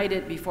denied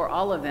it before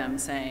all of them,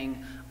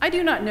 saying, "I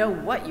do not know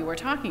what you are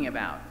talking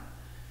about."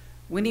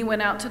 When he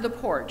went out to the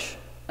porch,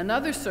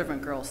 another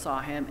servant girl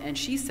saw him, and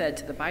she said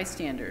to the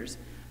bystanders,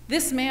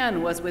 "This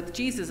man was with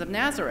Jesus of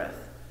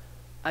Nazareth."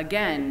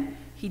 Again,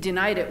 he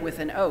denied it with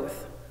an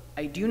oath,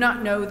 "I do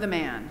not know the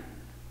man."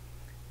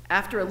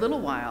 After a little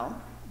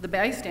while, the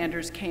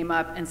bystanders came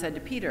up and said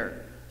to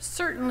Peter,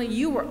 "Certainly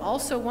you were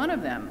also one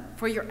of them,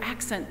 for your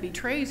accent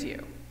betrays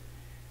you."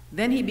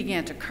 Then he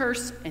began to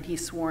curse, and he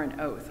swore an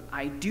oath,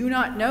 "I do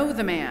not know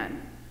the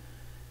man."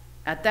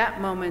 At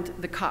that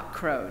moment, the cock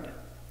crowed.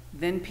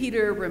 Then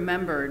Peter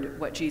remembered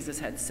what Jesus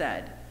had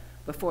said,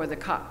 "Before the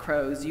cock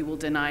crows, you will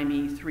deny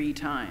me 3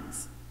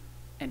 times."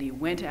 And he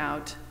went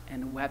out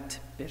and wept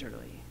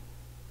bitterly.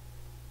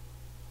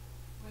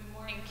 When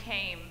morning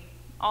came,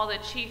 all the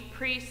chief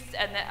priests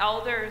and the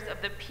elders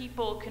of the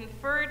people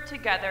conferred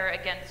together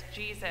against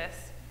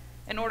Jesus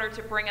in order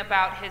to bring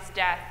about his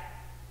death.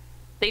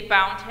 They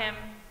bound him,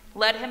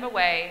 led him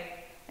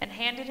away, and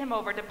handed him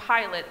over to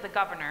Pilate the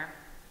governor.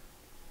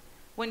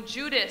 When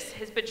Judas,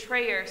 his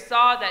betrayer,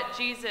 saw that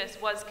Jesus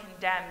was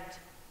condemned,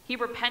 he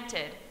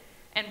repented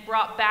and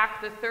brought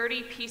back the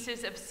 30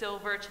 pieces of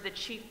silver to the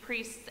chief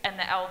priests and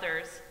the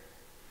elders.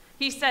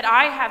 He said,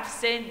 "I have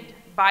sinned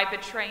by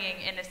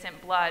betraying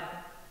innocent blood."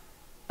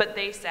 But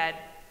they said,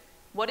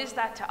 "What is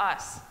that to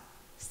us?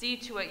 See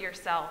to it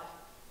yourself."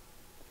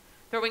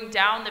 Throwing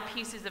down the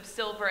pieces of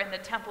silver in the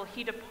temple,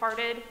 he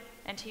departed,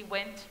 and he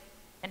went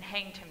and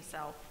hanged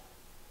himself.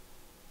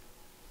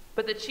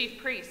 But the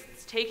chief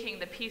priests, taking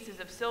the pieces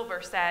of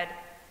silver, said,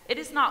 "It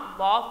is not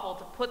lawful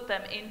to put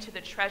them into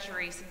the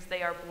treasury, since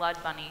they are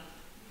blood money."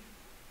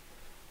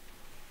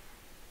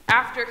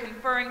 After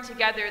conferring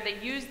together, they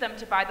used them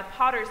to buy the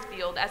potter's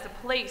field as a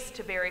place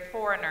to bury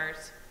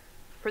foreigners.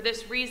 For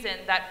this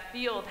reason, that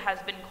field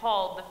has been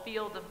called the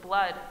field of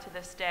blood to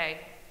this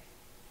day.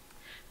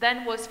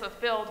 Then was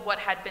fulfilled what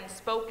had been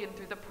spoken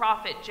through the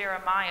prophet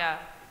Jeremiah.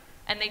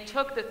 And they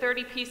took the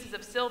 30 pieces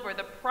of silver,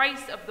 the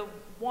price of the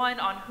one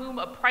on whom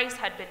a price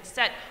had been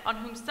set, on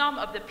whom some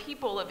of the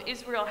people of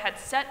Israel had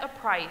set a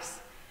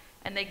price,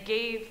 and they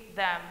gave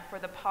them for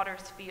the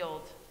potter's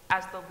field,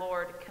 as the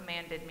Lord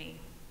commanded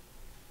me.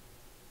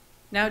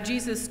 Now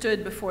Jesus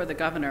stood before the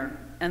governor,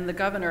 and the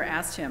governor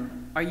asked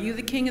him, "Are you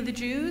the king of the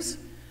Jews?"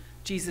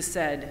 Jesus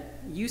said,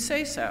 "You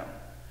say so."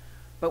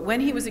 But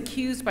when he was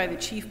accused by the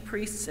chief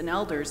priests and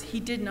elders, he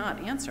did not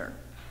answer.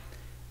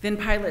 Then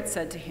Pilate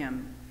said to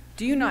him,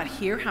 "Do you not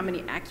hear how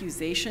many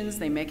accusations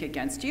they make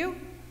against you?"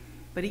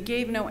 But he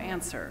gave no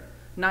answer,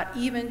 not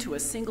even to a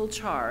single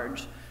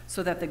charge,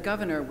 so that the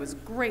governor was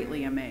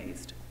greatly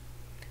amazed.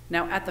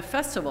 Now at the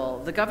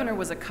festival, the governor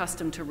was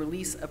accustomed to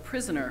release a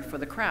prisoner for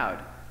the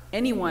crowd,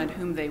 anyone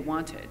whom they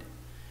wanted.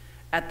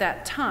 At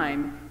that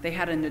time, they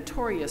had a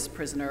notorious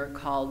prisoner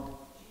called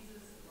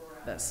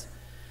Barabbas.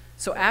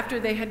 So after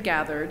they had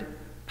gathered,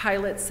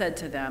 Pilate said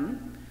to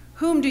them,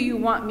 "Whom do you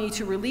want me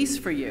to release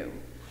for you?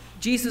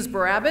 Jesus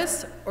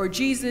Barabbas, or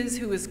Jesus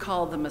who is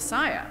called the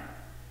Messiah?"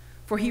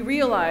 For he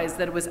realized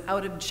that it was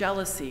out of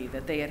jealousy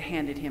that they had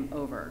handed him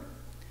over.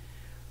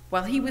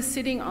 While he was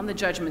sitting on the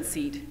judgment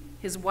seat,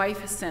 his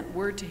wife sent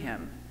word to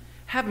him,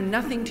 "Have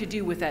nothing to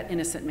do with that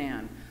innocent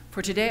man,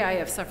 for today I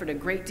have suffered a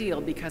great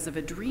deal because of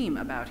a dream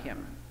about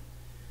him."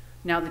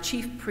 Now the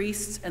chief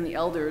priests and the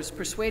elders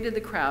persuaded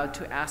the crowd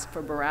to ask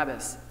for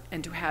Barabbas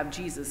and to have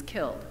Jesus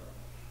killed.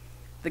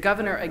 The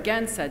governor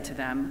again said to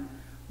them,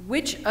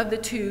 "Which of the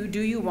two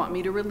do you want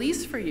me to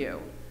release for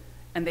you?"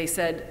 And they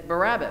said,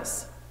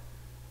 "Barabbas."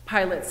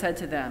 Pilate said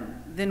to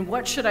them, "Then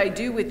what should I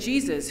do with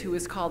Jesus, who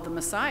is called the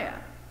Messiah?"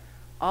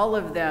 All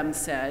of them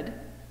said,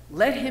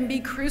 "Let him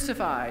be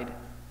crucified."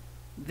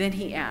 Then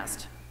he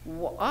asked,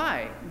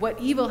 "Why?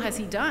 What evil has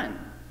he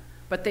done?"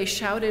 But they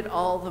shouted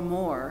all the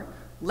more,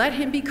 "Let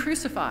him be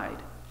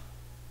crucified."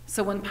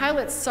 So when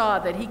Pilate saw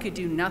that he could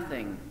do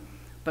nothing,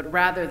 but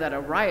rather that a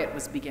riot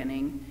was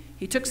beginning,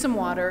 he took some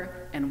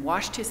water and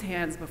washed his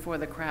hands before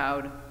the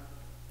crowd,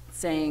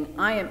 saying,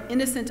 "I am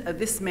innocent of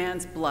this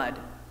man's blood.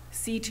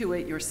 See to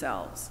it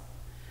yourselves."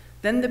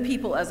 Then the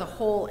people as a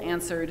whole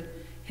answered,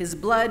 "His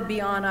blood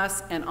be on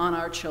us and on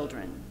our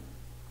children."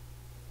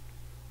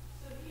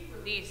 So he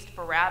released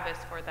Barabbas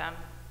for them.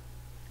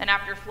 And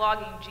after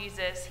flogging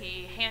Jesus,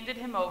 he handed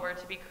him over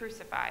to be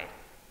crucified.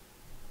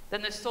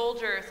 Then the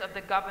soldiers of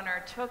the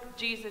governor took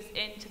Jesus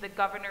into the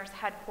governor's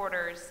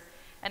headquarters,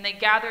 and they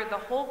gathered the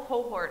whole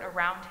cohort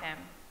around him.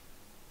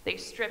 They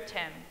stripped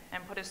him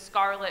and put a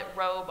scarlet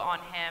robe on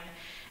him,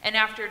 and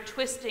after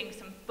twisting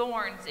some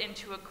thorns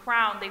into a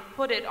crown, they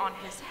put it on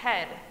his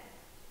head.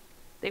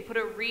 They put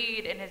a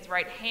reed in his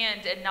right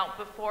hand and knelt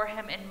before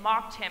him and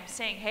mocked him,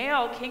 saying,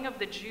 "Hail, King of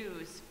the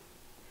Jews!"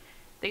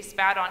 They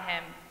spat on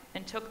him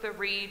and took the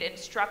reed and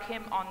struck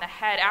him on the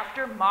head.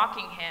 After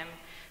mocking him,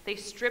 they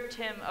stripped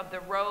him of the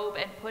robe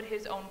and put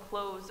his own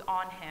clothes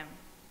on him.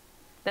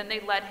 Then they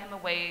led him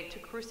away to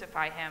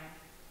crucify him.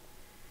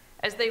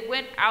 As they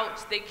went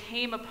out, they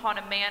came upon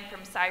a man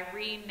from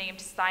Cyrene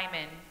named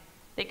Simon.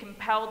 They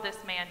compelled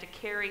this man to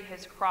carry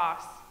his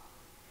cross.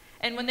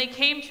 And when they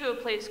came to a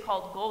place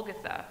called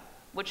Golgotha,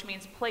 which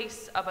means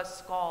place of a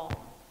skull,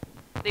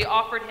 they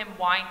offered him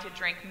wine to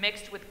drink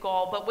mixed with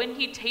gall, but when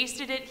he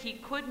tasted it, he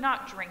could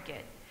not drink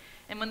it.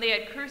 And when they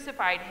had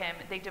crucified him,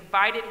 they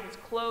divided his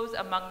clothes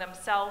among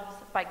themselves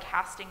by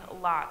casting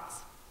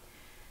lots.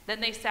 Then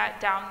they sat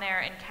down there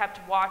and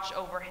kept watch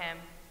over him.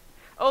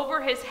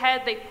 Over his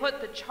head they put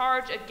the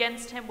charge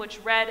against him, which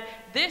read,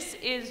 "This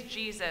is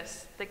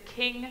Jesus, the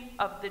King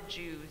of the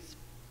Jews."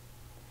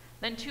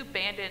 Then two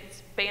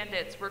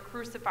bandits were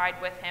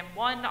crucified with him,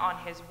 one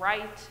on his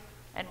right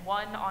and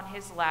one on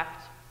his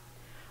left.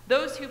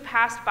 Those who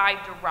passed by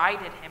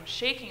derided him,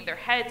 shaking their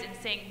heads and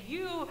saying,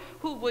 "You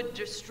who would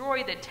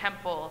destroy the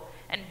temple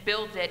and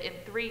build it in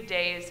 3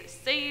 days,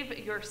 save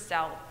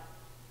yourself.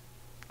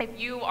 If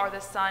you are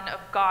the Son of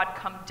God,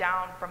 come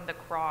down from the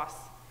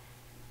cross."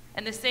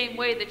 In the same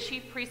way, the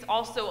chief priests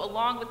also,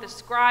 along with the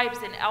scribes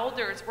and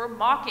elders, were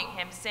mocking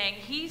him, saying,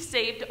 "He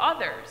saved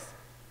others.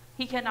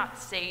 He cannot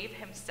save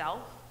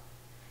himself.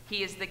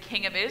 He is the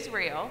King of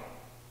Israel.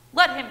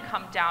 Let him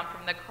come down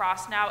from the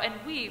cross now,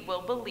 and we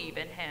will believe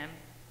in him."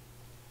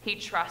 He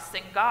trusts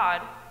in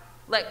God.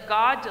 Let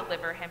God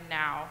deliver him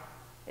now,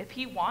 if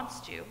he wants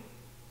to.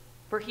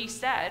 For he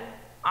said,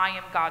 I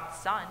am God's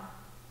son.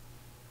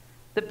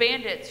 The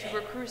bandits who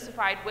were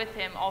crucified with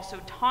him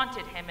also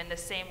taunted him in the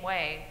same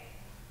way.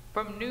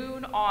 From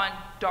noon on,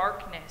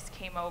 darkness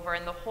came over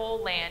in the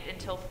whole land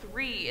until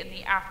 3 in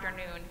the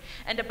afternoon.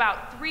 And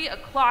about 3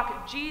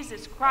 o'clock,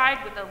 Jesus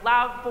cried with a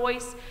loud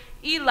voice,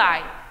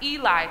 Eli,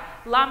 Eli,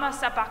 lama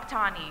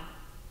sabachthani.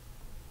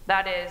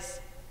 That is,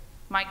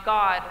 my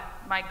God,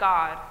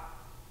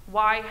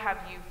 why have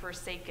you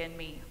forsaken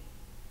me?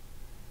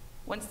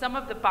 When some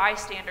of the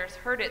bystanders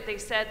heard it, they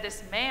said,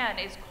 this man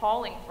is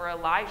calling for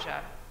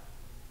Elijah.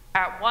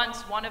 At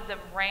once, one of them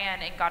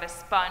ran and got a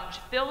sponge,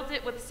 filled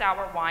it with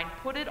sour wine,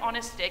 put it on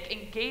a stick,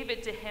 and gave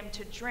it to him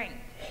to drink.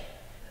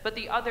 But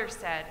the other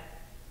said,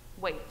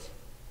 wait,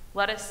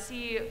 let us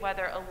see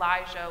whether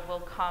Elijah will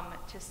come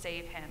to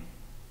save him.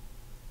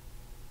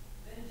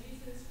 Then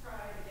Jesus cried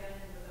again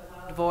with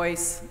a loud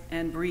voice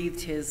and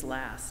breathed his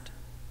last.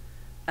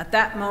 At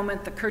that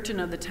moment, the curtain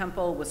of the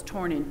temple was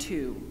torn in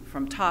two,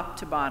 from top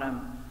to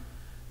bottom.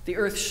 The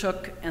earth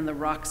shook and the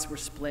rocks were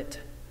split.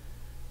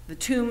 The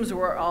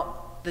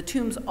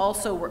tombs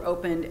also were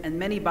opened, and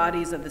many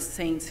bodies of the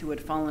saints who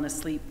had fallen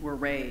asleep were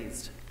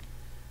raised.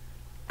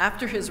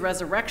 After his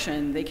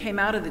resurrection, they came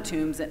out of the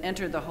tombs and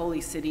entered the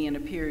holy city and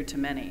appeared to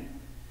many.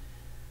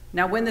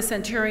 Now when the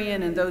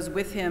centurion and those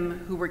with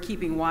him who were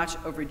keeping watch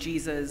over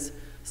Jesus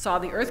saw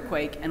the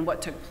earthquake and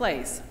what took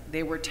place,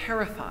 they were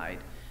terrified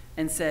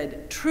and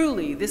said,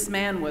 truly, this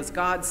man was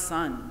God's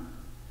son.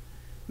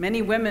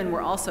 Many women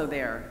were also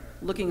there,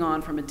 looking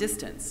on from a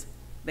distance.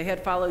 They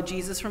had followed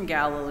Jesus from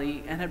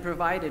Galilee and had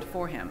provided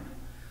for him.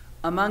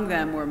 Among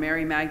them were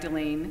Mary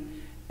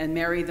Magdalene and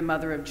Mary, the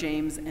mother of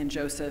James and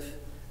Joseph,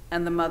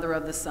 and the mother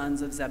of the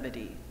sons of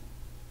Zebedee.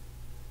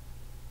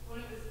 When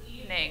it was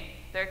evening,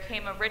 there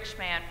came a rich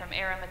man from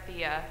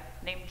Arimathea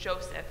named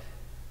Joseph,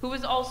 who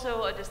was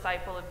also a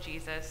disciple of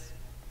Jesus.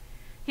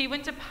 He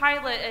went to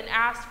Pilate and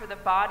asked for the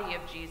body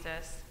of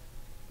Jesus.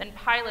 Then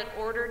Pilate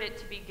ordered it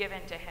to be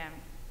given to him.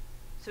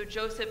 So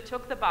Joseph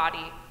took the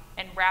body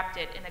and wrapped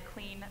it in a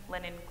clean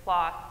linen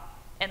cloth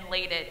and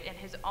laid it in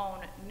his own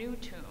new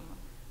tomb,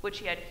 which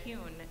he had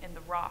hewn in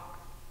the rock.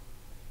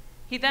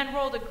 He then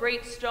rolled a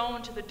great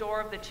stone to the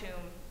door of the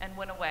tomb and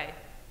went away.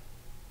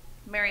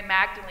 Mary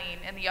Magdalene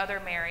and the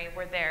other Mary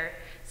were there,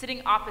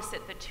 sitting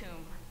opposite the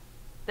tomb.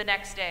 The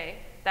next day,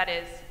 that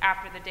is,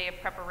 after the day of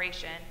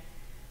preparation,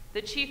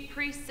 the chief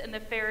priests and the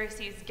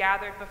Pharisees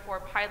gathered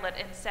before Pilate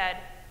and said,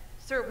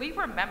 Sir, we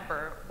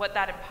remember what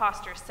that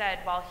impostor said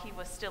while he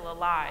was still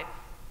alive.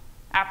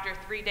 After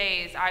 3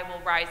 days, I will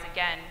rise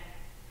again.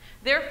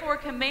 Therefore,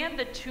 command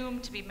the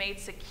tomb to be made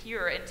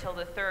secure until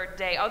the 3rd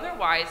day.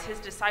 Otherwise, his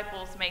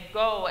disciples may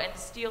go and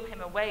steal him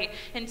away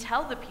and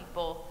tell the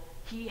people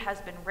he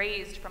has been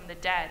raised from the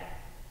dead.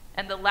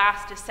 And the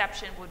last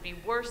deception would be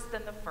worse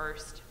than the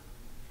first.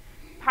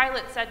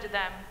 Pilate said to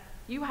them,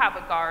 You have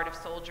a guard of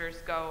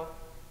soldiers, go.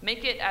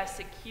 Make it as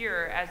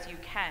secure as you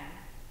can.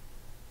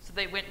 So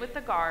they went with the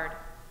guard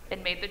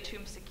and made the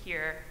tomb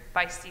secure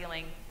by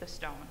sealing the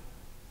stone.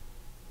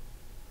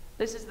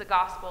 This is the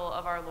gospel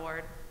of our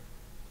Lord.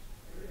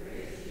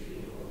 Praise to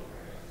you, O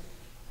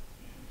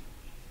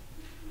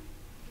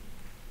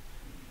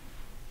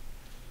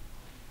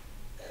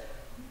Christ.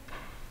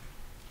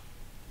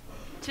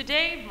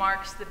 Today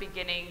marks the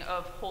beginning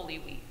of Holy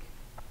Week.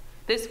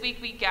 This week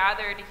we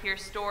gather to hear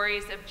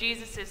stories of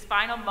Jesus'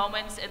 final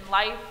moments in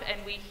life,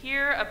 and we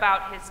hear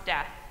about his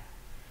death.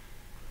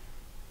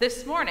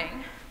 This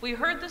morning, we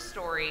heard the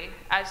story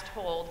as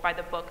told by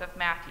the book of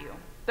Matthew.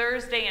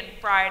 Thursday and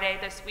Friday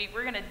this week,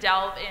 we're going to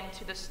delve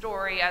into the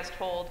story as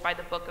told by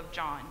the book of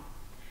John.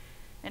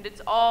 And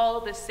it's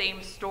all the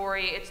same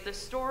story. It's the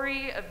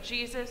story of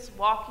Jesus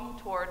walking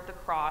toward the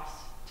cross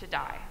to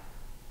die.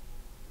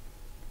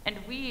 And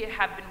we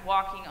have been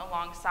walking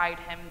alongside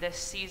him this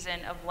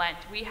season of Lent.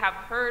 We have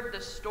heard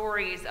the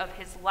stories of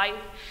his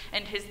life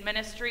and his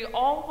ministry,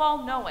 all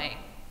while knowing,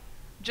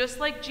 just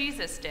like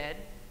Jesus did,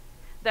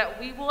 that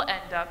we will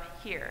end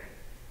up here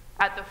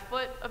at the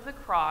foot of the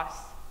cross,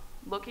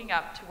 looking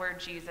up to where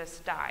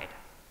Jesus died.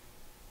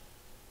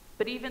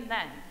 But even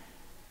then,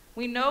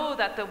 we know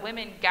that the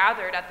women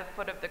gathered at the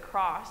foot of the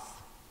cross,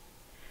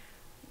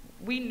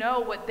 we know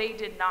what they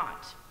did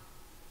not.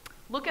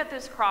 Look at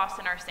this cross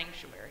in our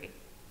sanctuary.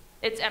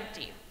 It's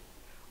empty.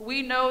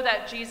 We know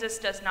that Jesus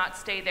does not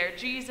stay there.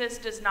 Jesus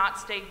does not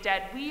stay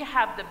dead. We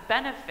have the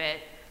benefit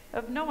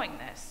of knowing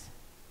this.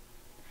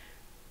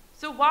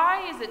 So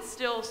why is it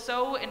still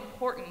so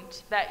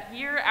important that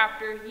year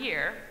after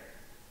year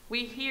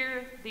we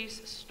hear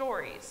these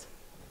stories?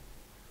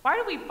 Why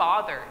do we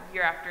bother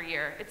year after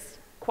year? It's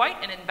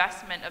quite an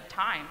investment of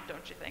time,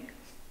 don't you think?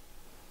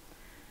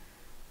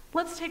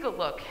 Let's take a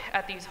look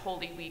at these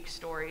Holy Week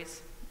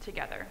stories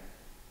together.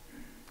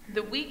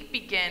 The week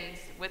begins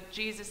with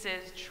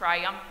Jesus'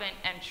 triumphant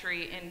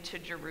entry into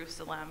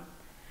Jerusalem.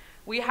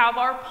 We have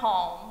our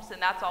palms,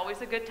 and that's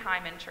always a good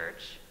time in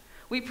church.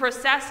 We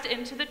processed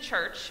into the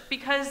church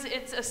because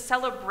it's a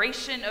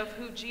celebration of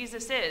who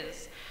Jesus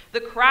is. The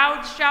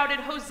crowd shouted,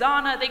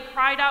 "Hosanna!" They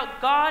cried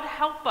out, "God,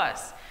 help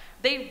us!"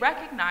 They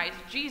recognized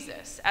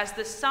Jesus as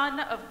the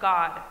Son of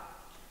God.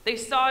 They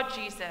saw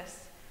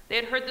Jesus. They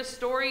had heard the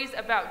stories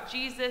about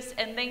Jesus,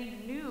 and they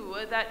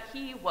knew that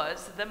he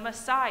was the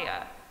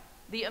Messiah,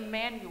 the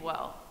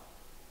Emmanuel,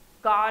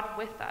 God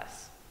with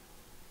us.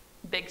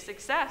 Big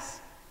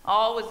success.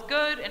 All was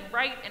good and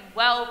right and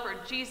well for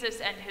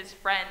Jesus and his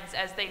friends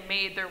as they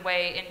made their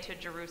way into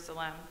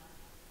Jerusalem.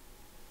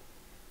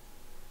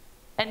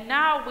 And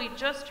now we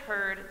just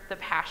heard the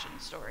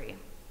Passion story,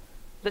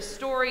 the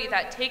story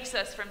that takes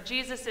us from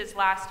Jesus'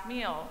 last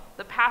meal,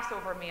 the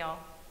Passover meal,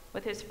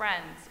 with his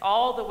friends,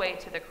 all the way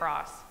to the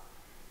cross.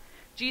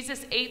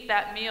 Jesus ate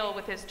that meal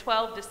with his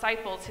 12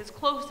 disciples, his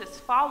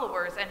closest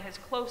followers, and his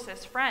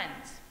closest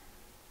friends.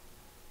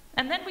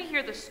 And then we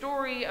hear the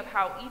story of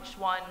how each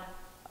one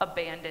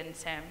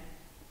abandons him.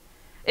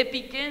 It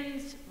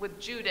begins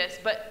with Judas,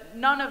 but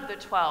none of the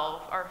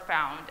 12 are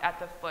found at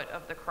the foot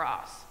of the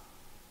cross.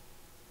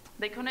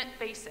 They couldn't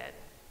face it.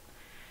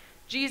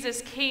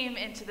 Jesus came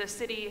into the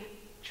city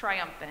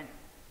triumphant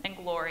in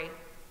glory.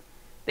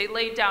 They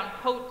laid down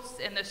coats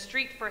in the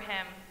street for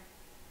him,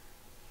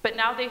 but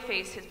now they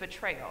face his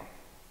betrayal,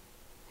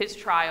 his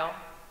trial,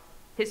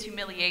 his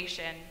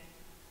humiliation,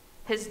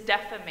 his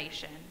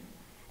defamation,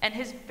 and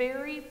his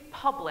very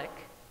public,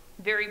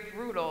 very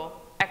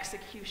brutal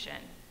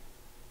execution.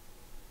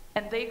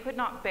 And they could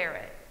not bear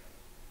it.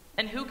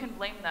 And who can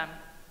blame them?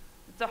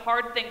 It's a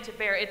hard thing to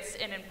bear. It's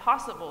an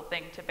impossible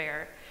thing to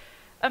bear.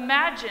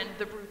 Imagine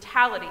the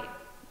brutality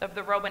of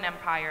the Roman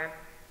Empire,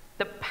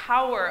 the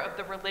power of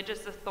the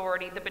religious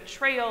authority, the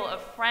betrayal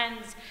of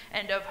friends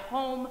and of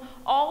home,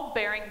 all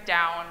bearing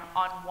down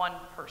on one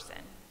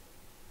person.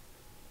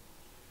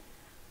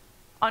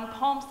 On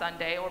Palm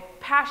Sunday, or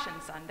Passion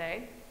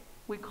Sunday,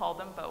 we call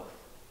them both.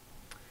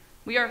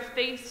 We are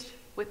faced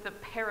with the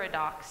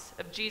paradox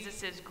of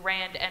Jesus'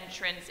 grand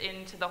entrance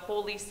into the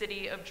holy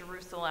city of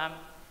Jerusalem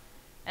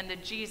and the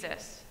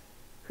Jesus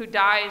who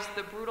dies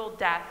the brutal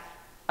death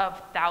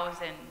of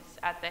thousands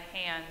at the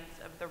hands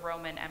of the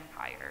Roman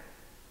Empire.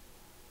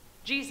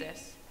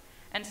 Jesus,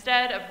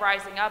 instead of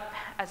rising up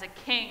as a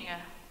king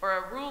or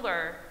a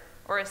ruler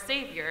or a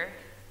savior,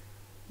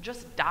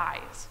 just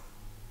dies.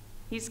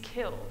 He's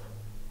killed.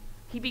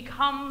 He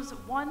becomes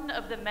one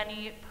of the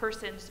many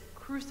persons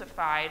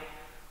crucified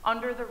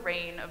under the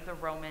reign of the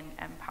Roman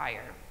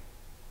Empire.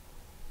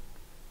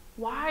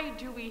 Why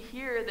do we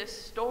hear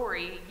this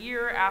story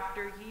year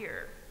after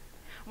year?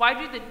 Why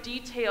do the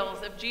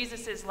details of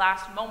Jesus'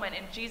 last moment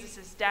and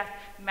Jesus' death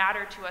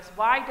matter to us?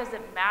 Why does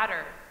it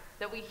matter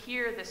that we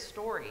hear this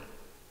story?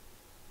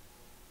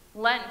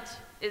 Lent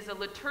is a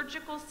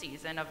liturgical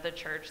season of the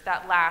church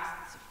that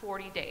lasts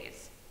 40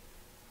 days.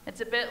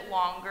 It's a bit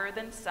longer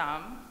than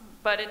some,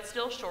 but it's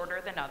still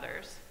shorter than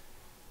others.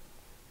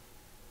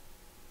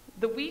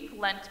 The week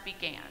Lent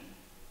began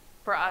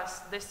for us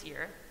this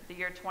year, the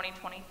year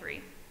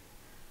 2023,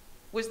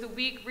 was the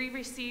week we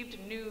received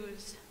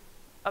news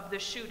of the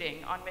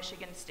shooting on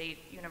Michigan State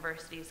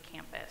University's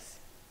campus.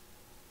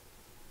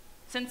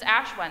 Since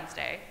Ash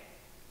Wednesday,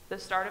 the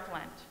start of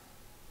Lent,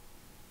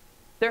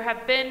 there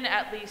have been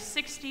at least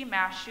 60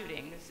 mass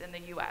shootings in the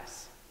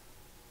U.S.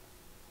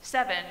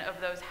 7 of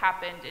those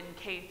happened in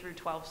K through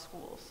 12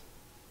 schools.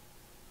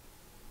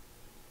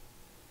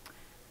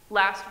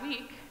 Last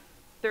week,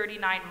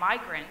 39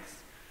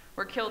 migrants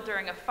were killed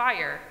during a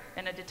fire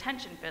in a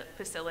detention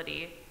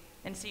facility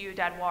in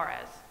Ciudad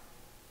Juarez.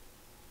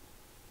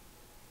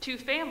 2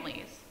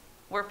 families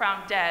were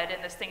found dead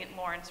in the St.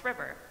 Lawrence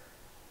River.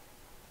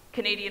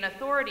 Canadian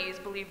authorities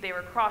believe they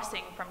were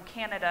crossing from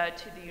Canada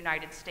to the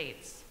United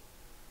States,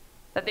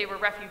 that they were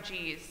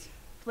refugees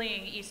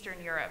fleeing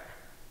Eastern Europe,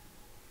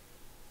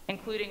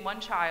 including 1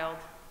 child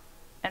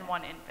and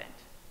 1 infant.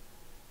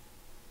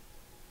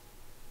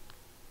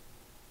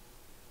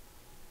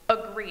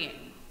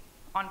 Agreeing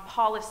on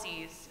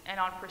policies and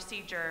on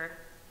procedure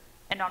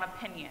and on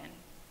opinion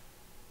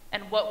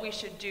and what we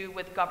should do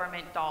with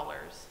government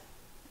dollars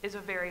is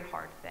a very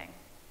hard thing.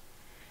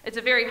 It's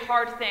a very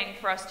hard thing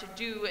for us to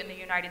do in the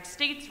United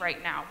States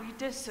right now. We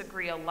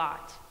disagree a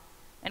lot,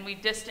 and we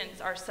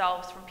distance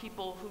ourselves from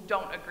people who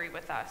don't agree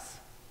with us.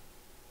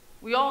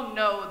 We all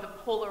know the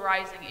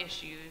polarizing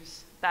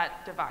issues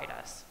that divide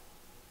us.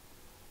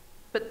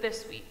 But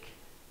this week,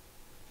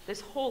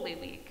 this Holy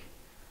Week,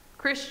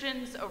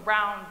 Christians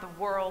around the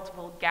world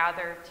will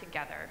gather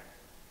together.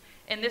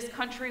 In this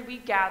country we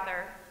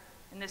gather,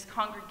 in this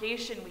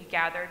congregation we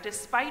gather,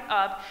 despite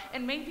of,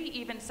 and maybe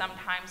even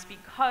sometimes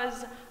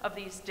because of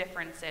these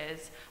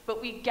differences, but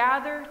we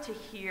gather to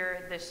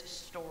hear this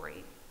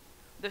story.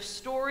 The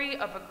story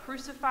of a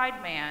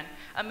crucified man,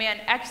 a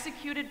man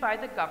executed by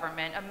the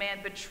government, a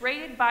man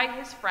betrayed by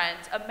his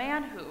friends, a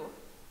man who,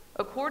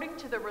 according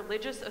to the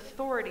religious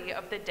authority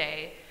of the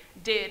day,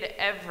 did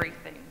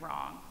everything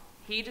wrong.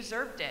 He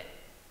deserved it.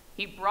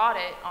 He brought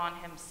it on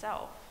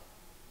himself.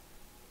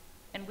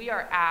 And we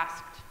are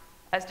asked,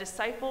 as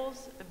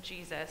disciples of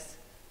Jesus,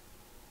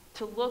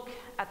 to look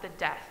at the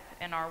death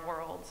in our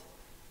world,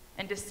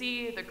 and to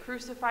see the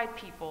crucified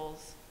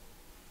peoples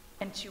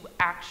and to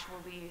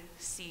actually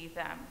see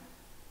them.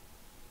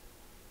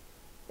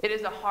 It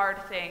is a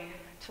hard thing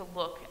to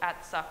look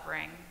at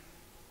suffering.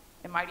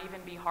 It might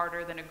even be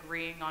harder than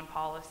agreeing on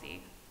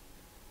policy.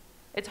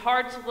 It's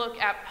hard to look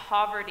at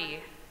poverty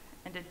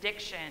and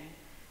addiction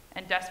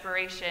and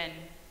desperation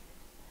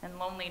and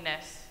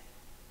loneliness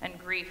and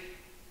grief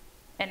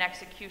and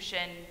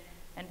execution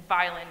and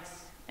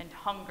violence and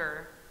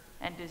hunger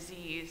and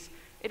disease.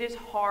 It is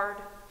hard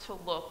to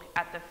look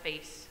at the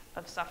face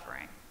of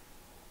suffering.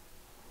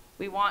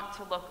 We want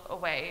to look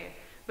away,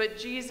 but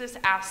Jesus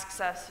asks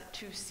us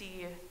to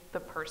see the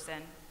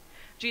person.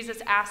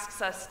 Jesus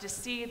asks us to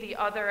see the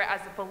other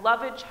as a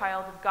beloved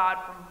child of God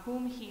from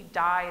whom he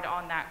died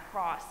on that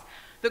cross.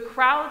 The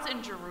crowds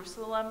in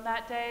Jerusalem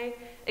that day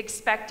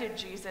expected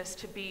Jesus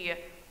to be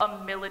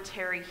a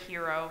military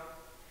hero.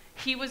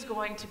 He was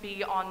going to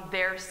be on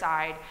their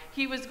side.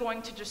 He was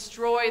going to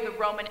destroy the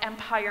Roman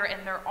Empire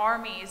and their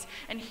armies,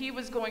 and he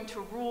was going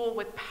to rule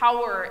with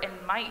power and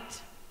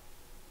might.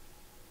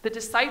 The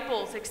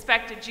disciples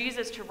expected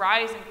Jesus to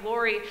rise in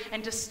glory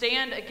and to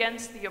stand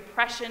against the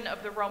oppression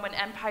of the Roman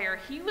Empire.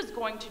 He was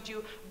going to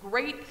do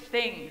great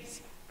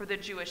things for the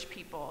Jewish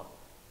people.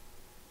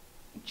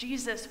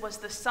 Jesus was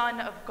the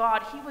Son of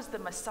God. He was the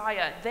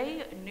Messiah.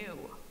 They knew.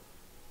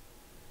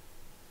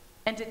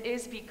 And it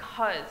is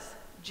because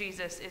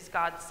Jesus is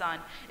God's Son.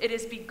 It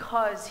is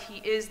because he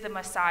is the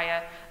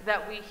Messiah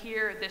that we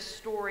hear this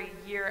story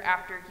year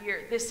after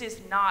year. This is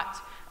not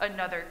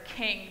another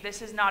king.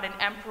 This is not an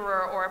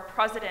emperor or a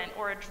president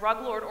or a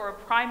drug lord or a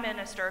prime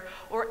minister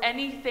or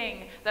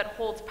anything that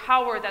holds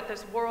power that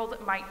this world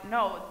might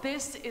know.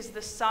 This is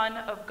the Son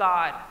of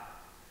God,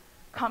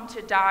 come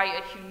to die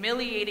a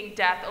humiliating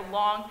death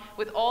along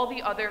with all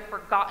the other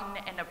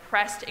forgotten and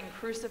oppressed and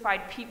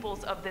crucified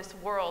peoples of this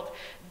world.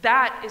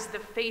 That is the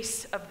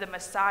face of the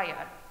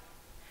Messiah.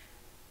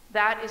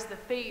 That is the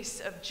face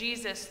of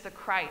Jesus the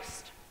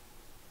Christ.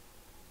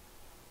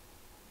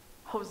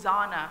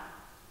 Hosanna,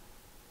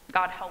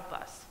 God help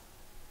us.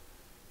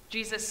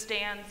 Jesus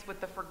stands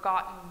with the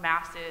forgotten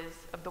masses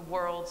of the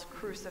world's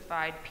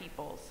crucified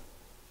peoples.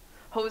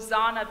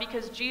 Hosanna,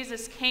 because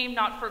Jesus came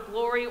not for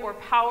glory or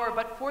power,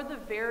 but for the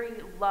very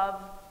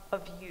love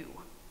of you.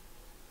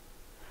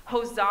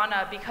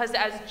 Hosanna, because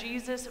as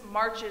Jesus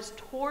marches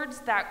towards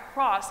that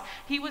cross,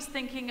 he was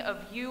thinking of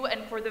you,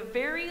 and for the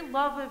very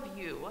love of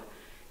you,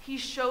 he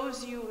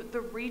shows you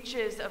the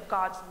reaches of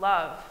God's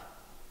love.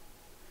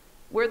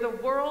 Where the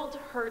world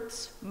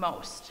hurts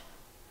most,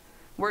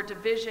 where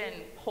division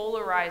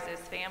polarizes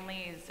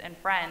families and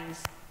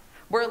friends,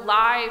 where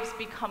lives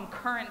become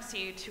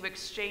currency to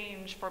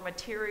exchange for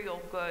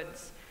material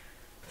goods,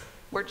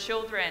 where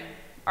children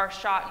are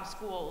shot in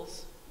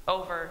schools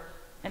over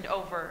and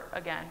over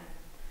again.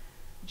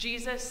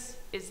 Jesus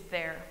is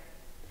there.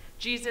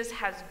 Jesus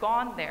has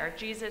gone there.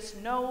 Jesus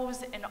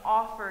knows and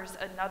offers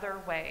another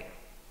way.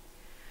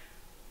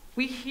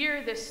 We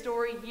hear this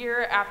story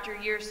year after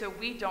year so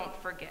we don't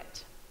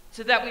forget,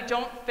 so that we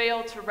don't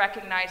fail to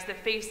recognize the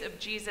face of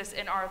Jesus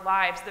in our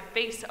lives, the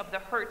face of the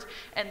hurt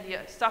and the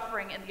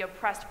suffering and the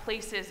oppressed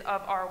places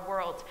of our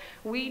world.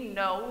 We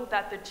know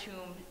that the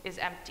tomb is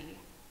empty.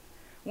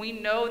 We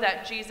know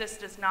that Jesus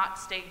does not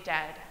stay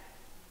dead,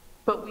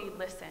 but we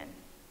listen.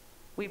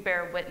 We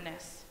bear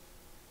witness.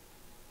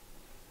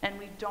 And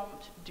we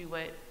don't do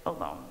it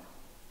alone.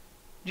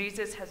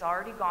 Jesus has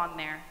already gone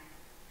there.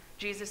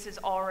 Jesus is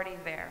already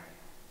there.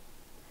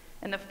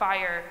 In the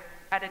fire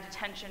at a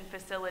detention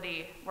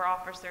facility where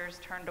officers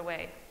turned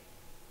away.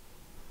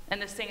 In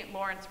the St.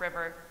 Lawrence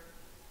River,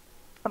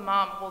 a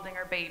mom holding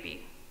her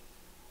baby.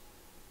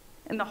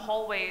 In the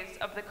hallways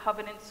of the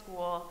Covenant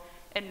School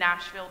in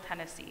Nashville,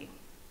 Tennessee.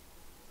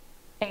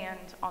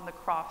 And on the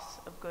cross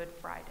of Good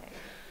Friday.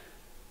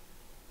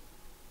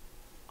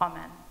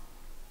 Amen.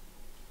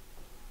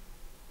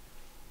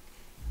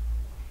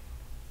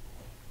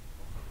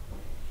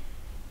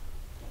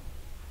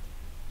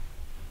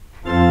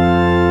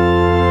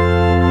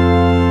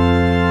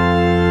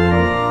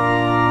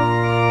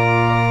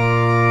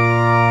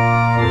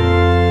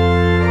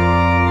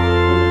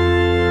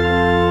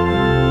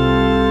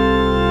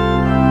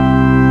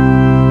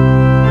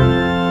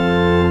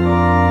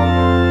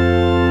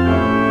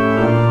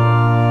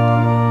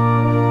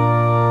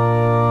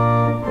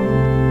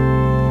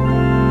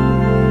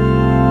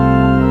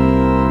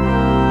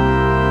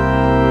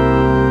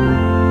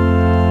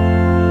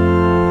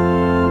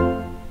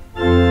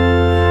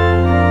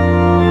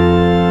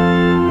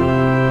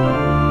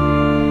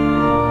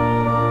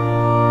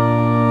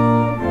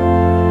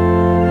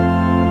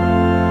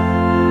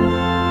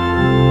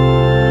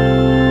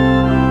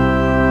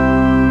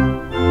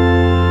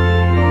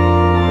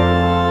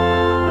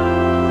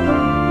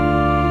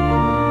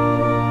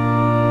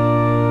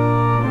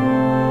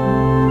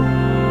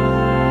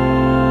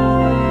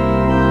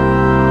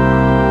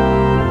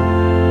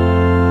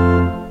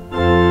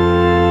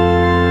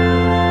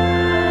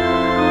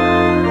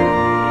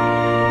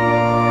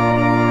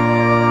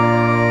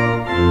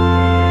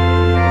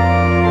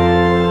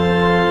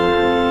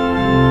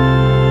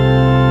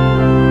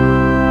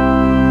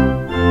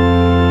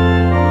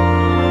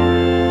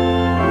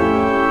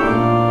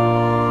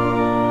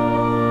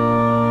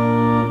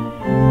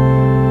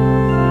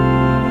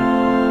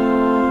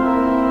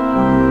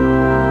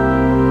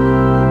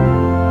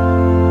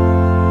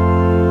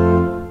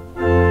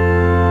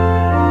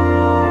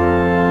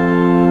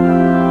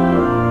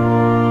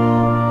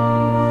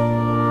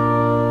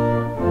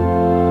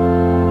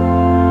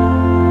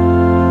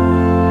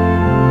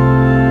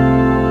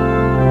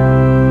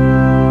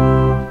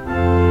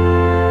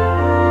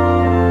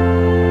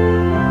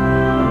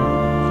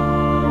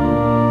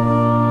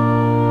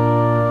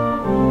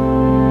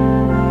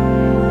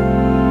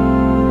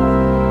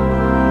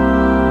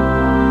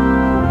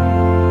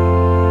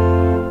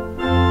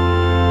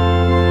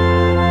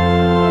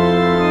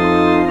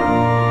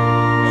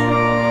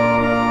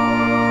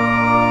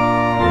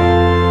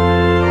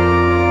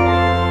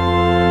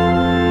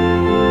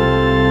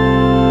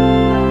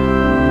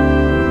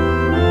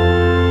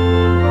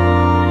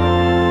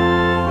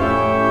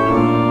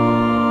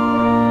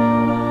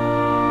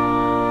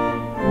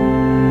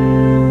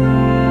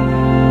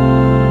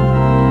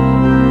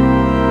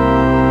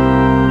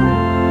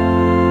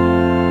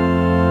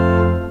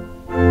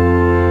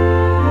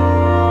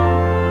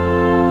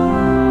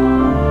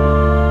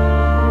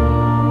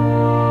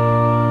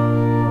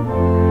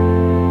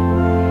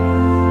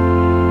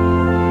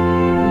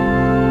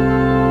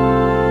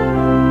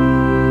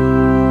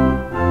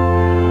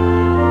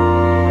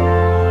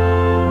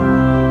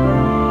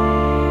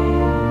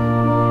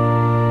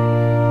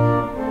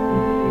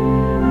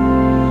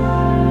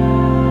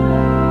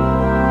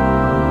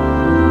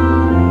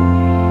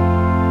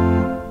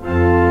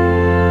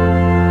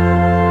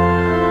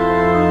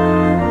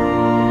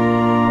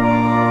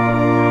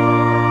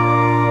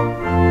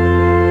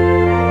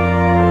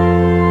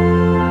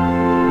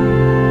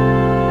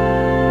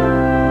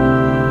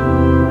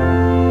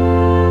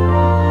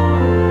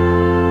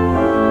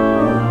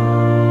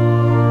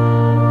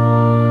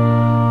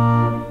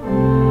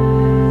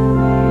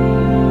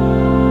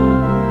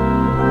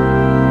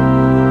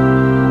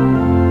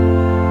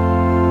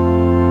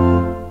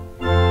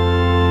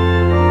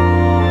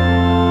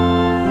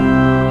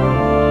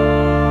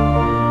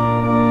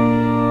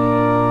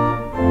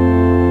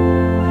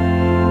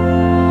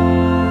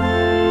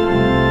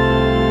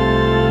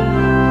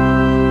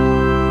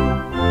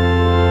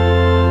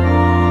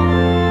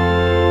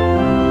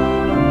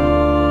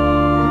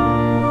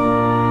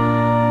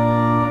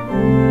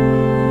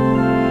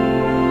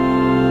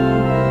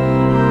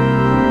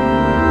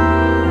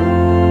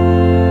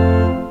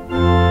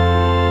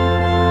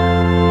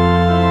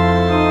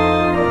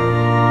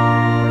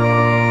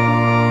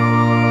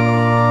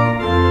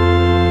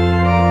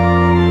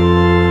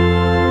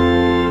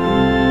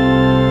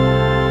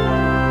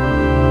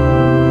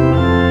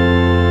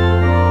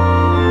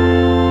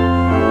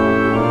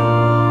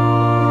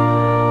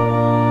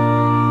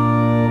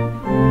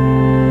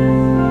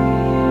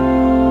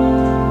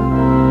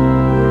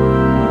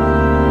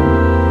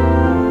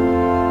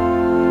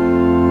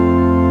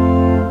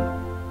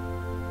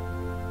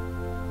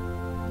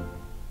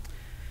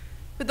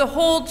 With the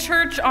whole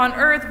church on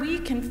earth, we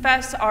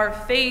confess our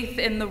faith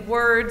in the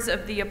words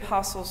of the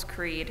Apostles'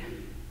 Creed.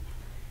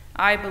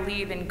 I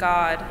believe in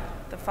God,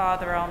 the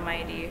Father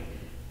Almighty,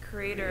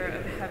 creator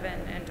of heaven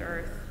and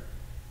earth.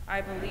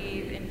 I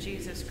believe in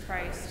Jesus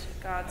Christ,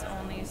 God's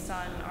only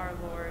Son, our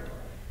Lord,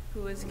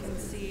 who was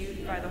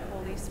conceived by the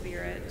Holy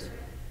Spirit,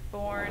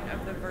 born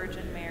of the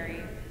Virgin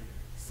Mary,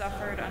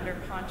 suffered under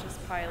Pontius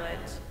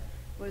Pilate,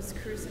 was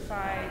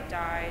crucified,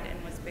 died,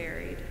 and was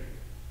buried.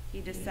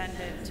 He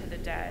descended to the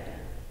dead.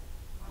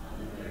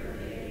 On the third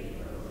day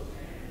he rose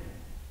again.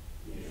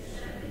 He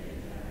ascended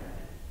into heaven.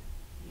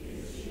 He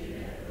is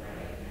seated at the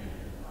right hand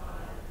of the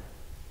Father,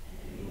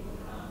 and he will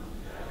come to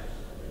judge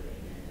the living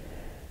and the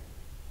dead.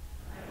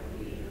 I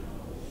believe in the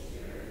Holy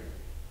Spirit,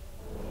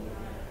 the Holy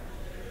Catholic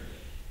Church,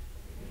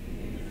 the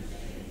communion of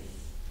saints,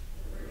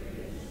 the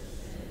forgiveness of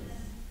sins,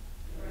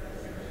 the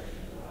resurrection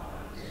of the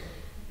body,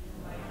 and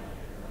the life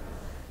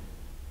everlasting.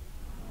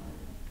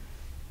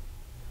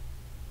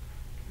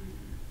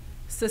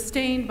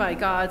 Sustained by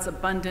God's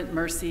abundant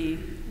mercy,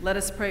 let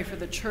us pray for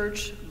the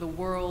church, the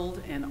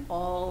world, and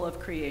all of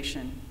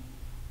creation.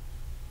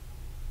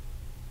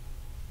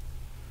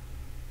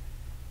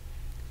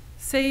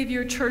 Save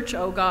your church,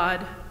 O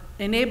God.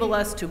 Enable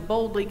us to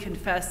boldly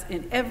confess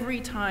in every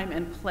time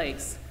and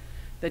place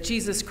that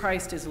Jesus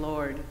Christ is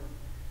Lord.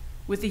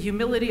 With the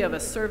humility of a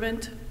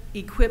servant,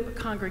 equip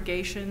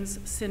congregations,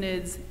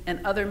 synods,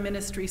 and other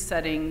ministry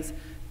settings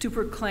to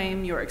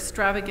proclaim your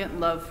extravagant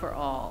love for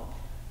all.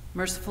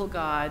 Merciful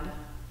God,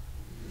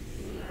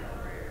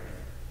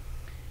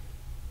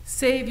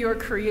 save your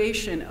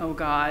creation, O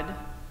God.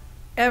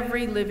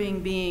 Every living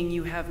being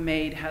you have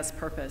made has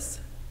purpose.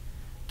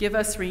 Give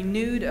us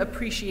renewed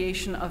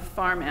appreciation of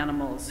farm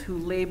animals who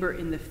labor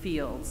in the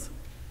fields,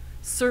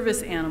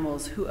 service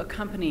animals who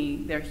accompany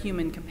their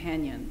human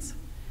companions,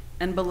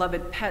 and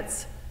beloved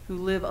pets who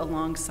live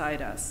alongside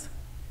us.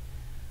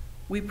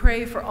 We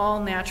pray for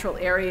all natural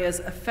areas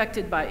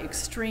affected by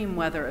extreme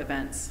weather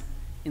events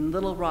in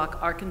Little Rock,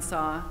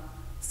 Arkansas,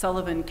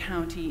 Sullivan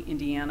County,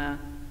 Indiana,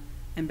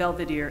 and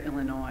Belvidere,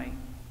 Illinois.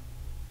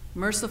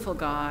 Merciful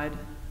God,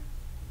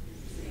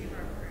 receive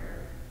our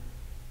prayer.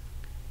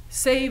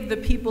 Save the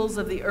peoples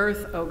of the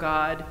earth, O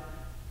God.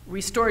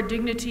 Restore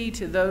dignity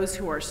to those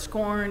who are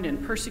scorned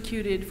and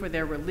persecuted for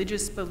their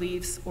religious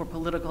beliefs or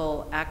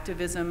political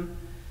activism,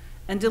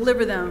 and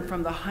deliver them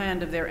from the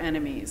hand of their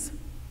enemies.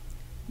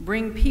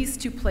 Bring peace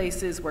to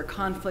places where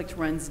conflict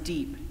runs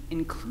deep,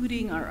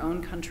 including our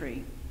own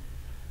country.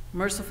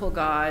 Merciful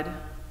God,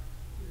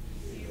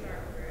 receive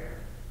our prayer.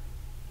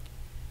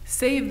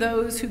 Save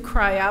those who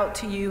cry out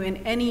to you in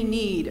any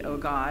need, O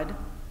God.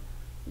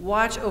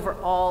 Watch over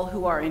all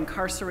who are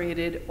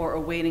incarcerated or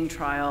awaiting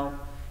trial,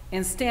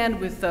 and stand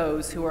with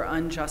those who are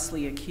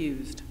unjustly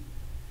accused.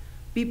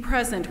 Be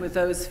present with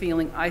those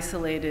feeling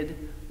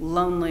isolated,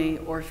 lonely,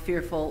 or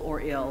fearful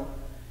or ill,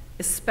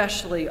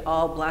 especially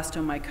all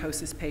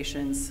blastomycosis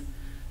patients,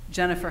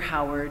 Jennifer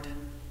Howard,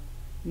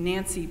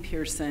 Nancy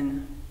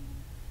Pearson,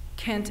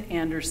 Kent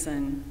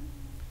Anderson,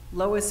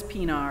 Lois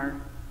Pinar,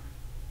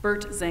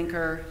 Bert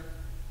Zenker,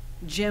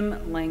 Jim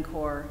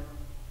Lancor,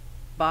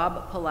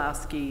 Bob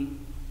Pulaski,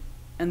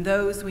 and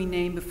those we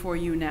name before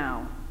you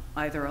now,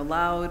 either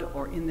aloud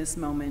or in this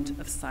moment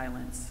of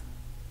silence.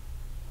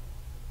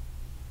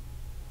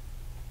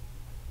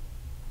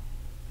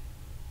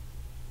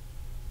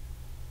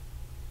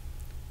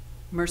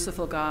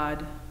 Merciful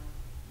God,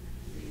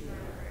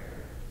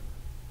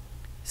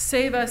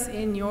 save us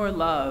in your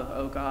love,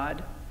 O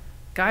God.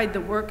 Guide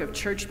the work of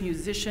church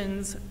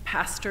musicians,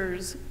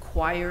 pastors,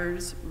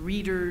 choirs,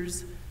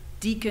 readers,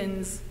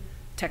 deacons,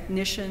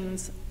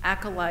 technicians,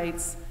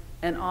 acolytes,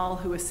 and all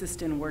who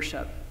assist in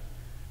worship.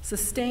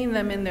 Sustain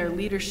them in their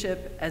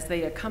leadership as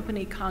they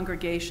accompany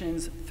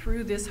congregations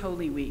through this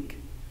Holy Week.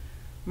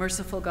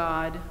 Merciful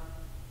God,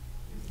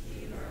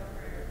 receive our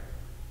prayer.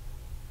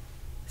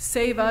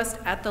 Save us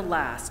at the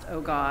last, O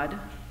God.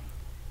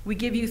 We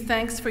give you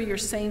thanks for your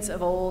saints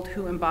of old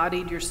who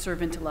embodied your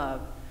servant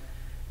love.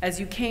 As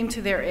you came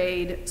to their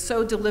aid,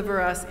 so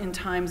deliver us in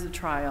times of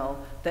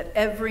trial, that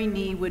every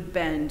knee would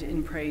bend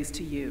in praise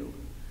to you.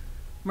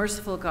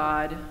 Merciful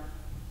God,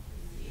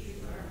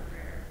 receive our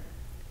prayer.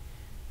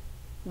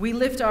 We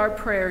lift our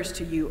prayers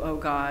to you, O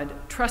God,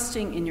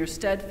 trusting in your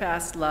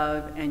steadfast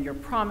love and your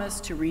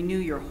promise to renew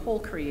your whole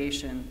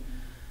creation.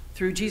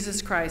 Through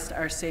Jesus Christ,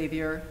 our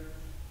Savior.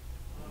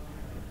 Amen.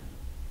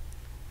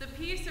 The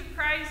peace of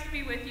Christ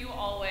be with you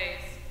always.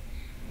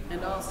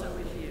 And also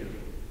with you.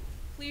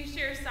 Please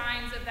share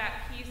signs of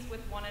that peace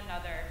with one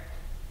another.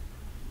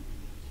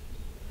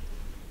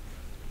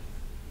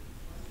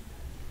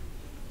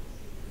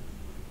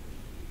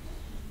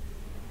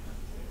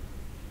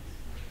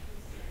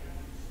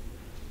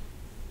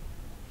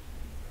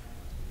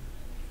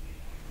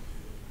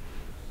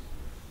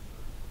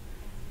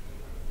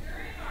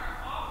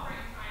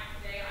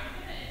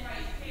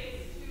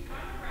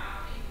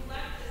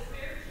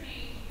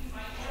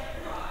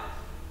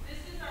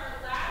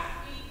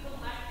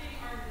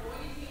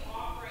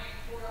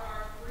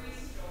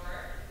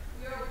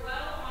 We are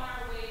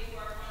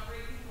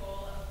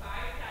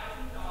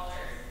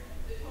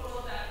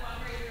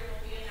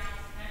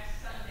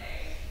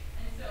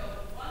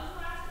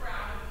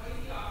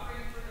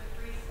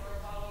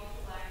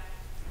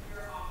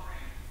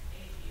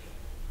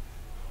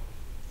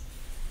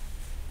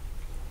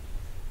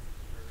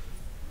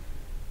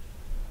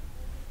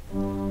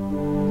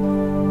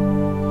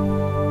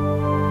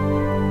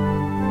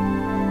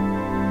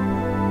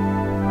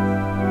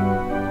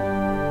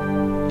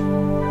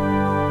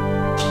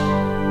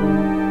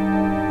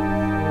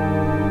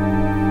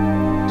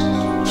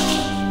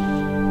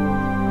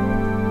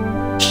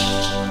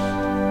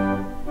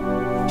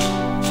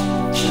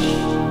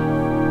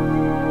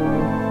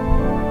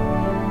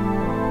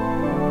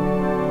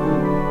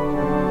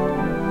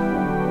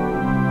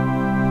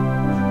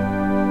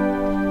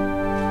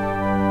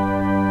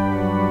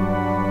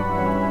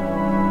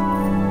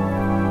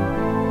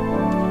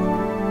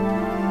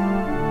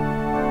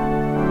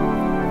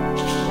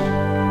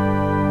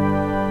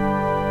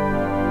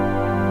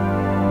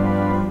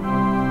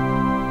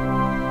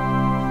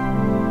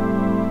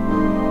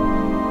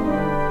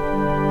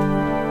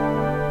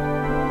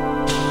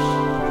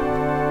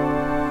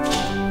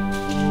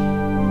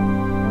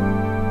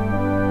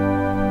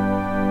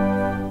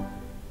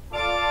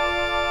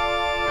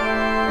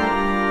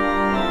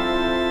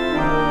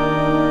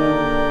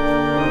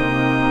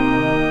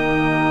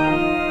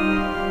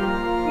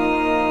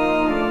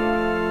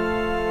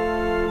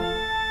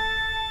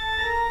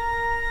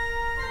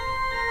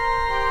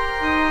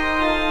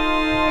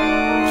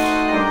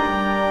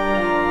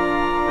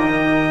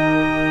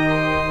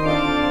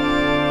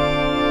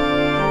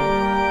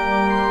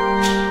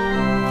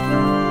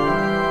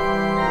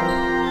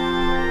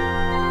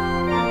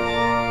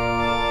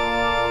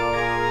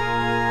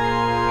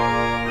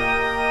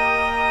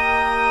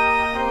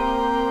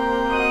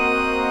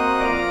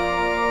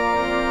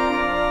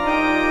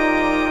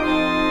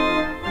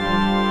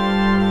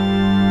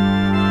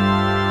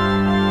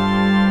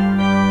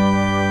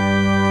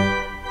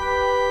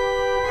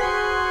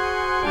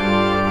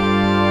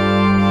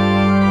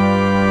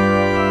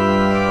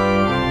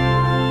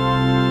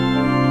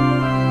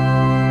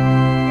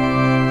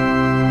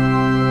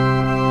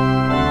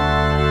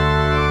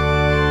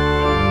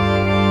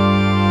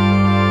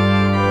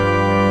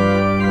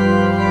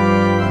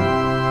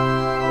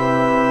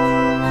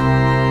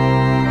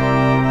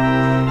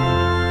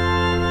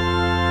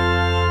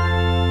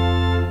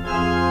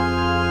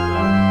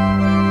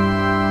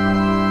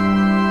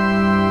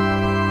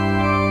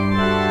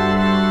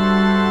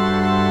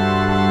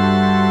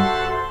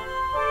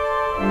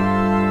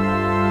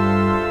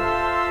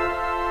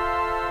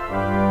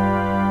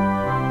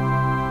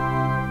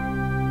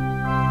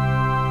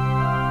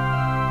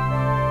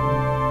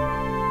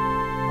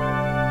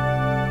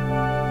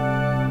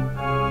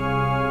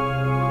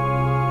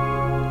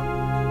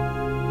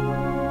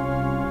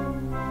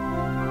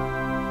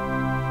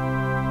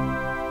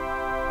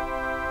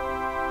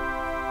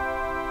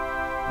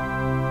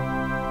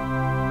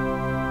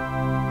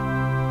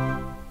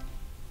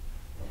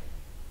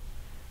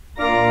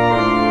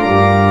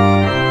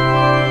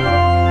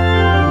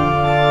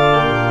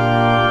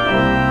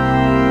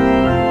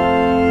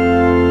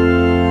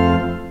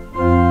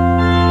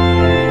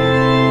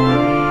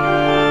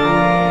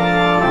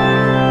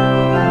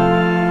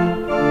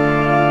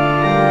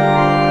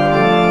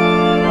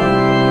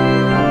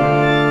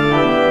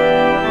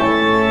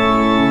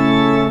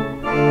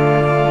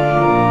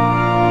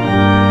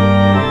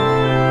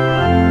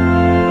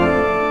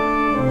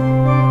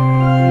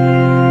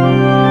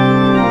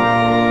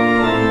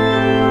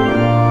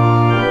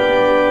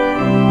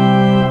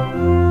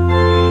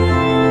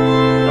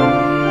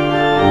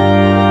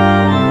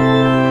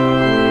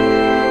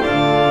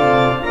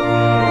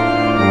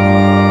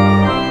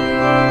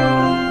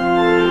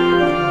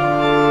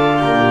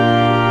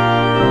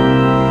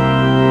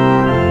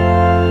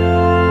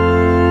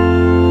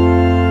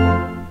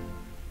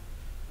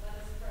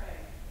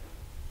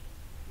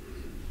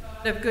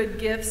of good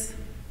gifts,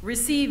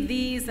 receive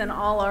these and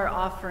all our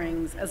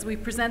offerings as we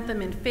present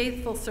them in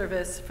faithful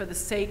service for the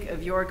sake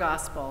of your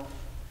gospel.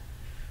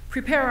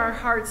 Prepare our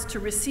hearts to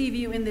receive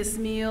you in this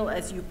meal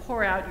as you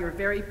pour out your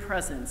very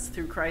presence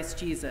through Christ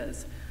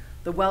Jesus,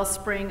 the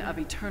wellspring of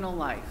eternal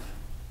life.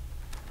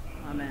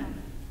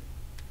 Amen.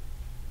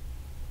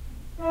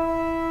 The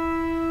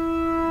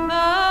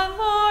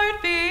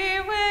Lord be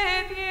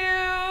with you.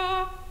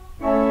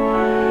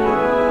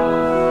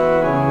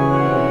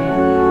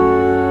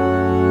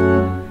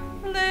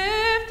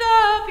 Lift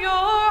up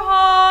your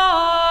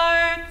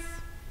hearts.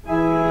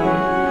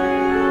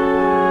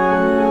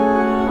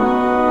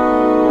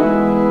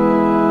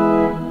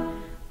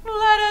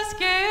 Let us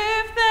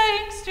give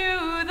thanks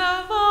to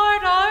the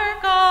Lord our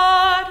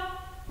God.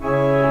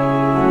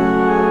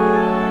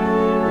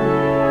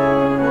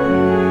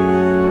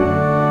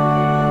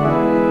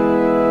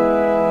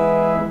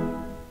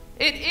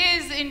 It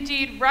is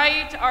indeed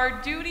right,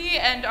 our duty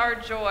and our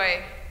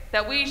joy,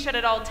 that we should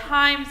at all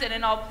times and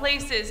in all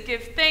places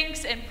give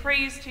thanks and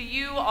praise to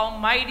you,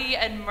 almighty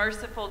and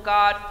merciful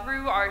God,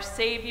 through our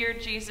Savior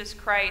Jesus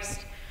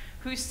Christ,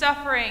 whose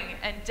suffering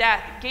and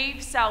death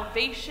gave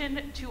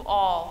salvation to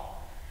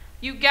all.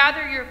 You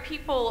gather your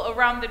people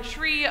around the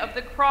tree of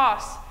the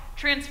cross,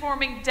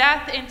 transforming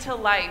death into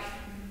life.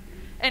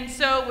 And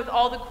so, with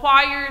all the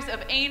choirs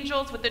of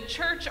angels, with the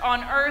church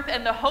on earth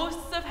and the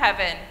hosts of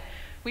heaven,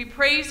 we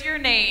praise your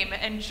name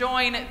and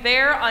join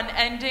their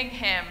unending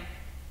hymn.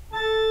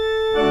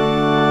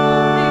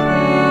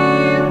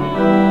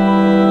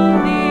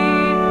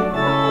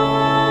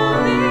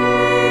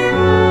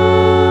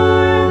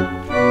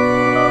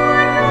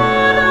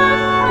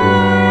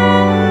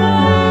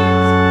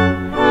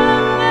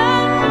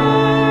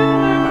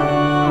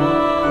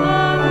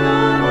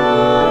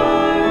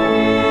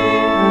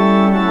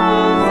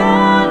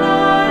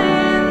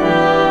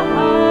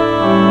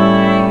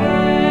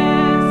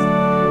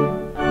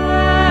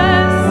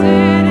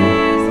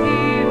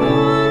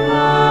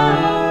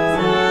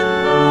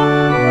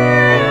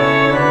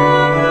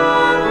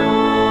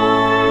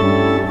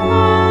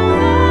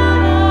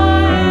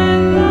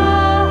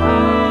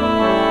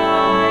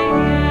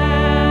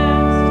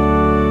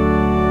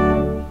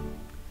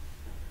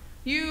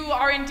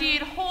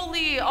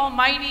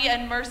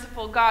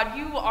 God,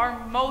 you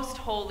are most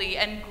holy,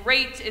 and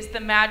great is the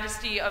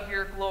majesty of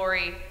your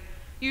glory.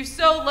 You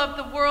so loved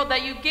the world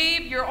that you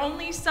gave your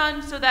only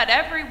Son so that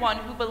everyone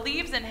who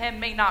believes in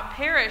him may not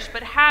perish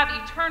but have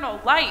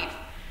eternal life.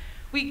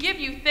 We give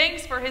you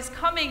thanks for his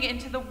coming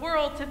into the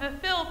world to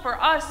fulfill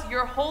for us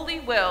your holy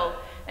will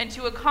and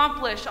to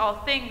accomplish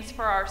all things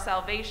for our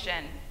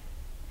salvation.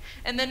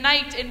 In the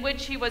night in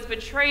which he was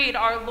betrayed,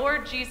 our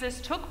Lord Jesus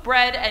took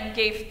bread and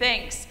gave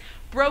thanks,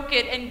 broke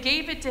it and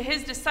gave it to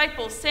his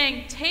disciples,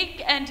 saying,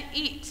 "Take and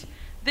eat.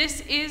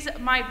 This is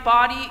my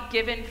body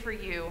given for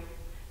you.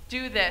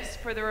 Do this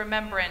for the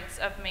remembrance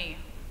of me."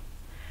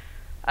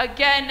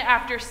 Again,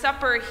 after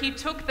supper, he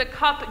took the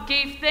cup,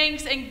 gave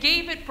thanks, and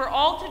gave it for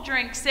all to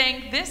drink,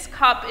 saying, "This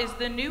cup is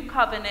the new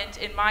covenant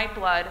in my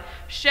blood,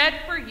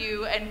 shed for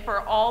you and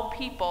for all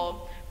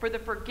people for the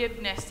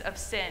forgiveness of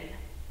sin.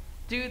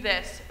 Do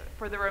this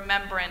for the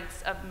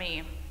remembrance of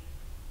me."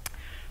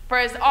 For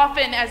as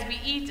often as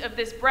we eat of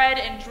this bread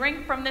and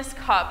drink from this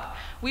cup,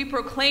 we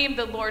proclaim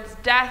the Lord's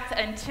death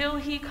until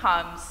he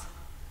comes.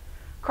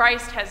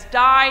 Christ has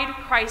died,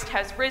 Christ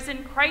has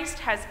risen, Christ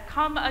has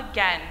come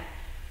again.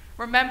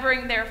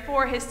 Remembering,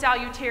 therefore, his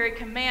salutary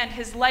command,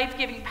 his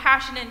life-giving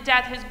passion and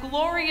death, his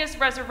glorious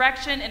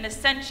resurrection and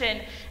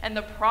ascension, and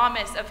the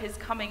promise of his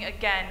coming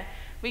again,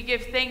 we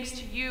give thanks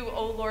to you,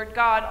 O Lord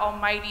God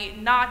Almighty,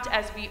 not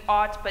as we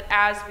ought, but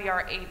as we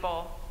are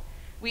able.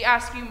 We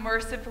ask you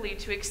mercifully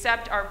to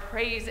accept our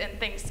praise and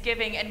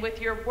thanksgiving, and with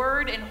your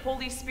word and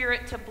Holy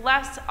Spirit to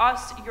bless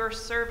us, your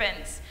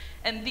servants,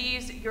 and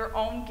these your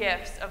own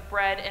gifts of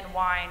bread and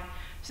wine,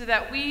 so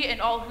that we and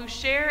all who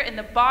share in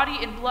the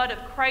body and blood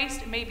of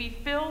Christ may be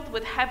filled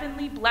with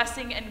heavenly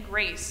blessing and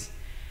grace,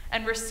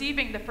 and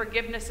receiving the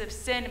forgiveness of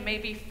sin may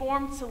be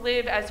formed to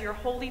live as your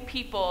holy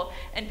people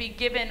and be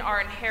given our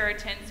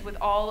inheritance with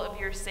all of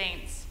your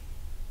saints.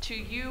 To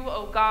you,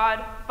 O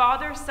God,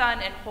 Father,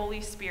 Son, and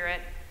Holy Spirit,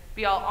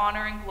 be all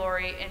honor and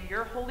glory in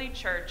your holy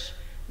church,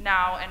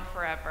 now and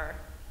forever.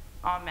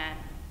 Amen.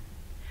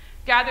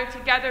 Gathered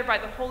together by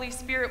the Holy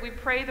Spirit, we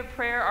pray the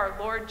prayer our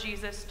Lord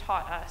Jesus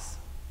taught us.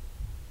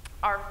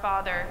 Our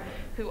Father,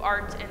 who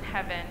art in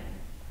heaven,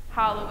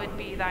 hallowed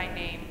be thy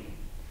name.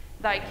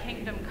 Thy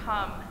kingdom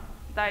come,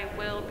 thy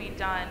will be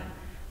done,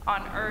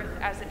 on earth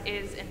as it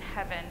is in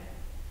heaven.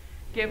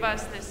 Give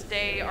us this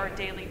day our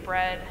daily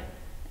bread,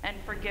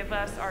 and forgive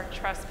us our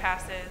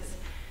trespasses,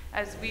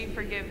 as we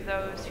forgive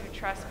those who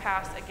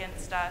trespass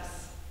against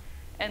us.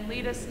 And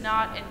lead us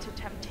not into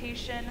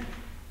temptation,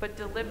 but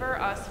deliver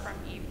us from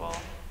evil.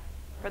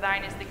 For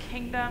thine is the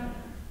kingdom,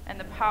 and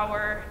the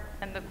power,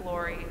 and the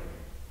glory,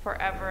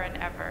 forever and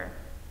ever.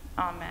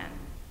 Amen.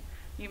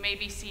 You may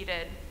be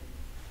seated.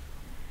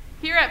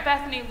 Here at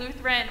Bethany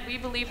Lutheran, we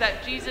believe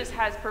that Jesus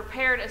has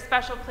prepared a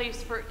special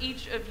place for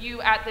each of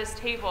you at this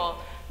table,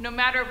 No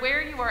matter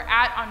where you are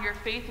at on your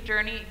faith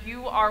journey,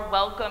 you are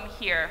welcome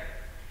here.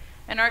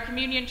 In our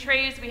communion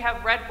trays, we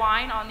have red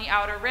wine on the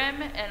outer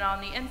rim, and on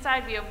the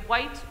inside, we have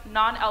white,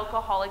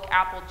 non-alcoholic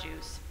apple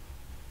juice.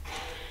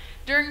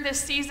 During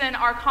this season,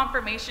 our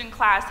confirmation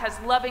class has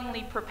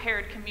lovingly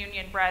prepared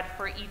communion bread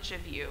for each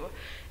of you.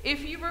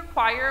 If you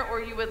require or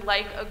you would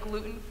like a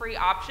gluten-free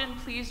option,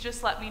 please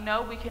just let me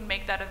know. We can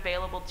make that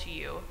available to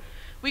you.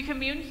 We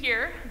commune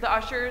here. The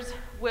ushers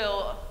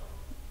will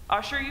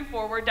usher you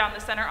forward down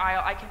the center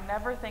aisle. I can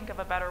never think of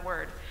a better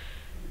word.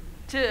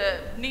 To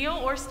kneel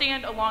or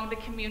stand along the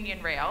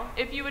communion rail.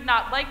 If you would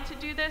not like to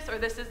do this or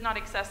this is not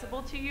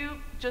accessible to you,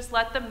 just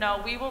let them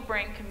know. We will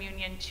bring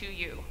communion to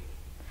you.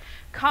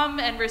 Come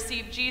and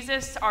receive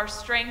Jesus, our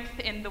strength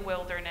in the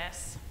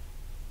wilderness.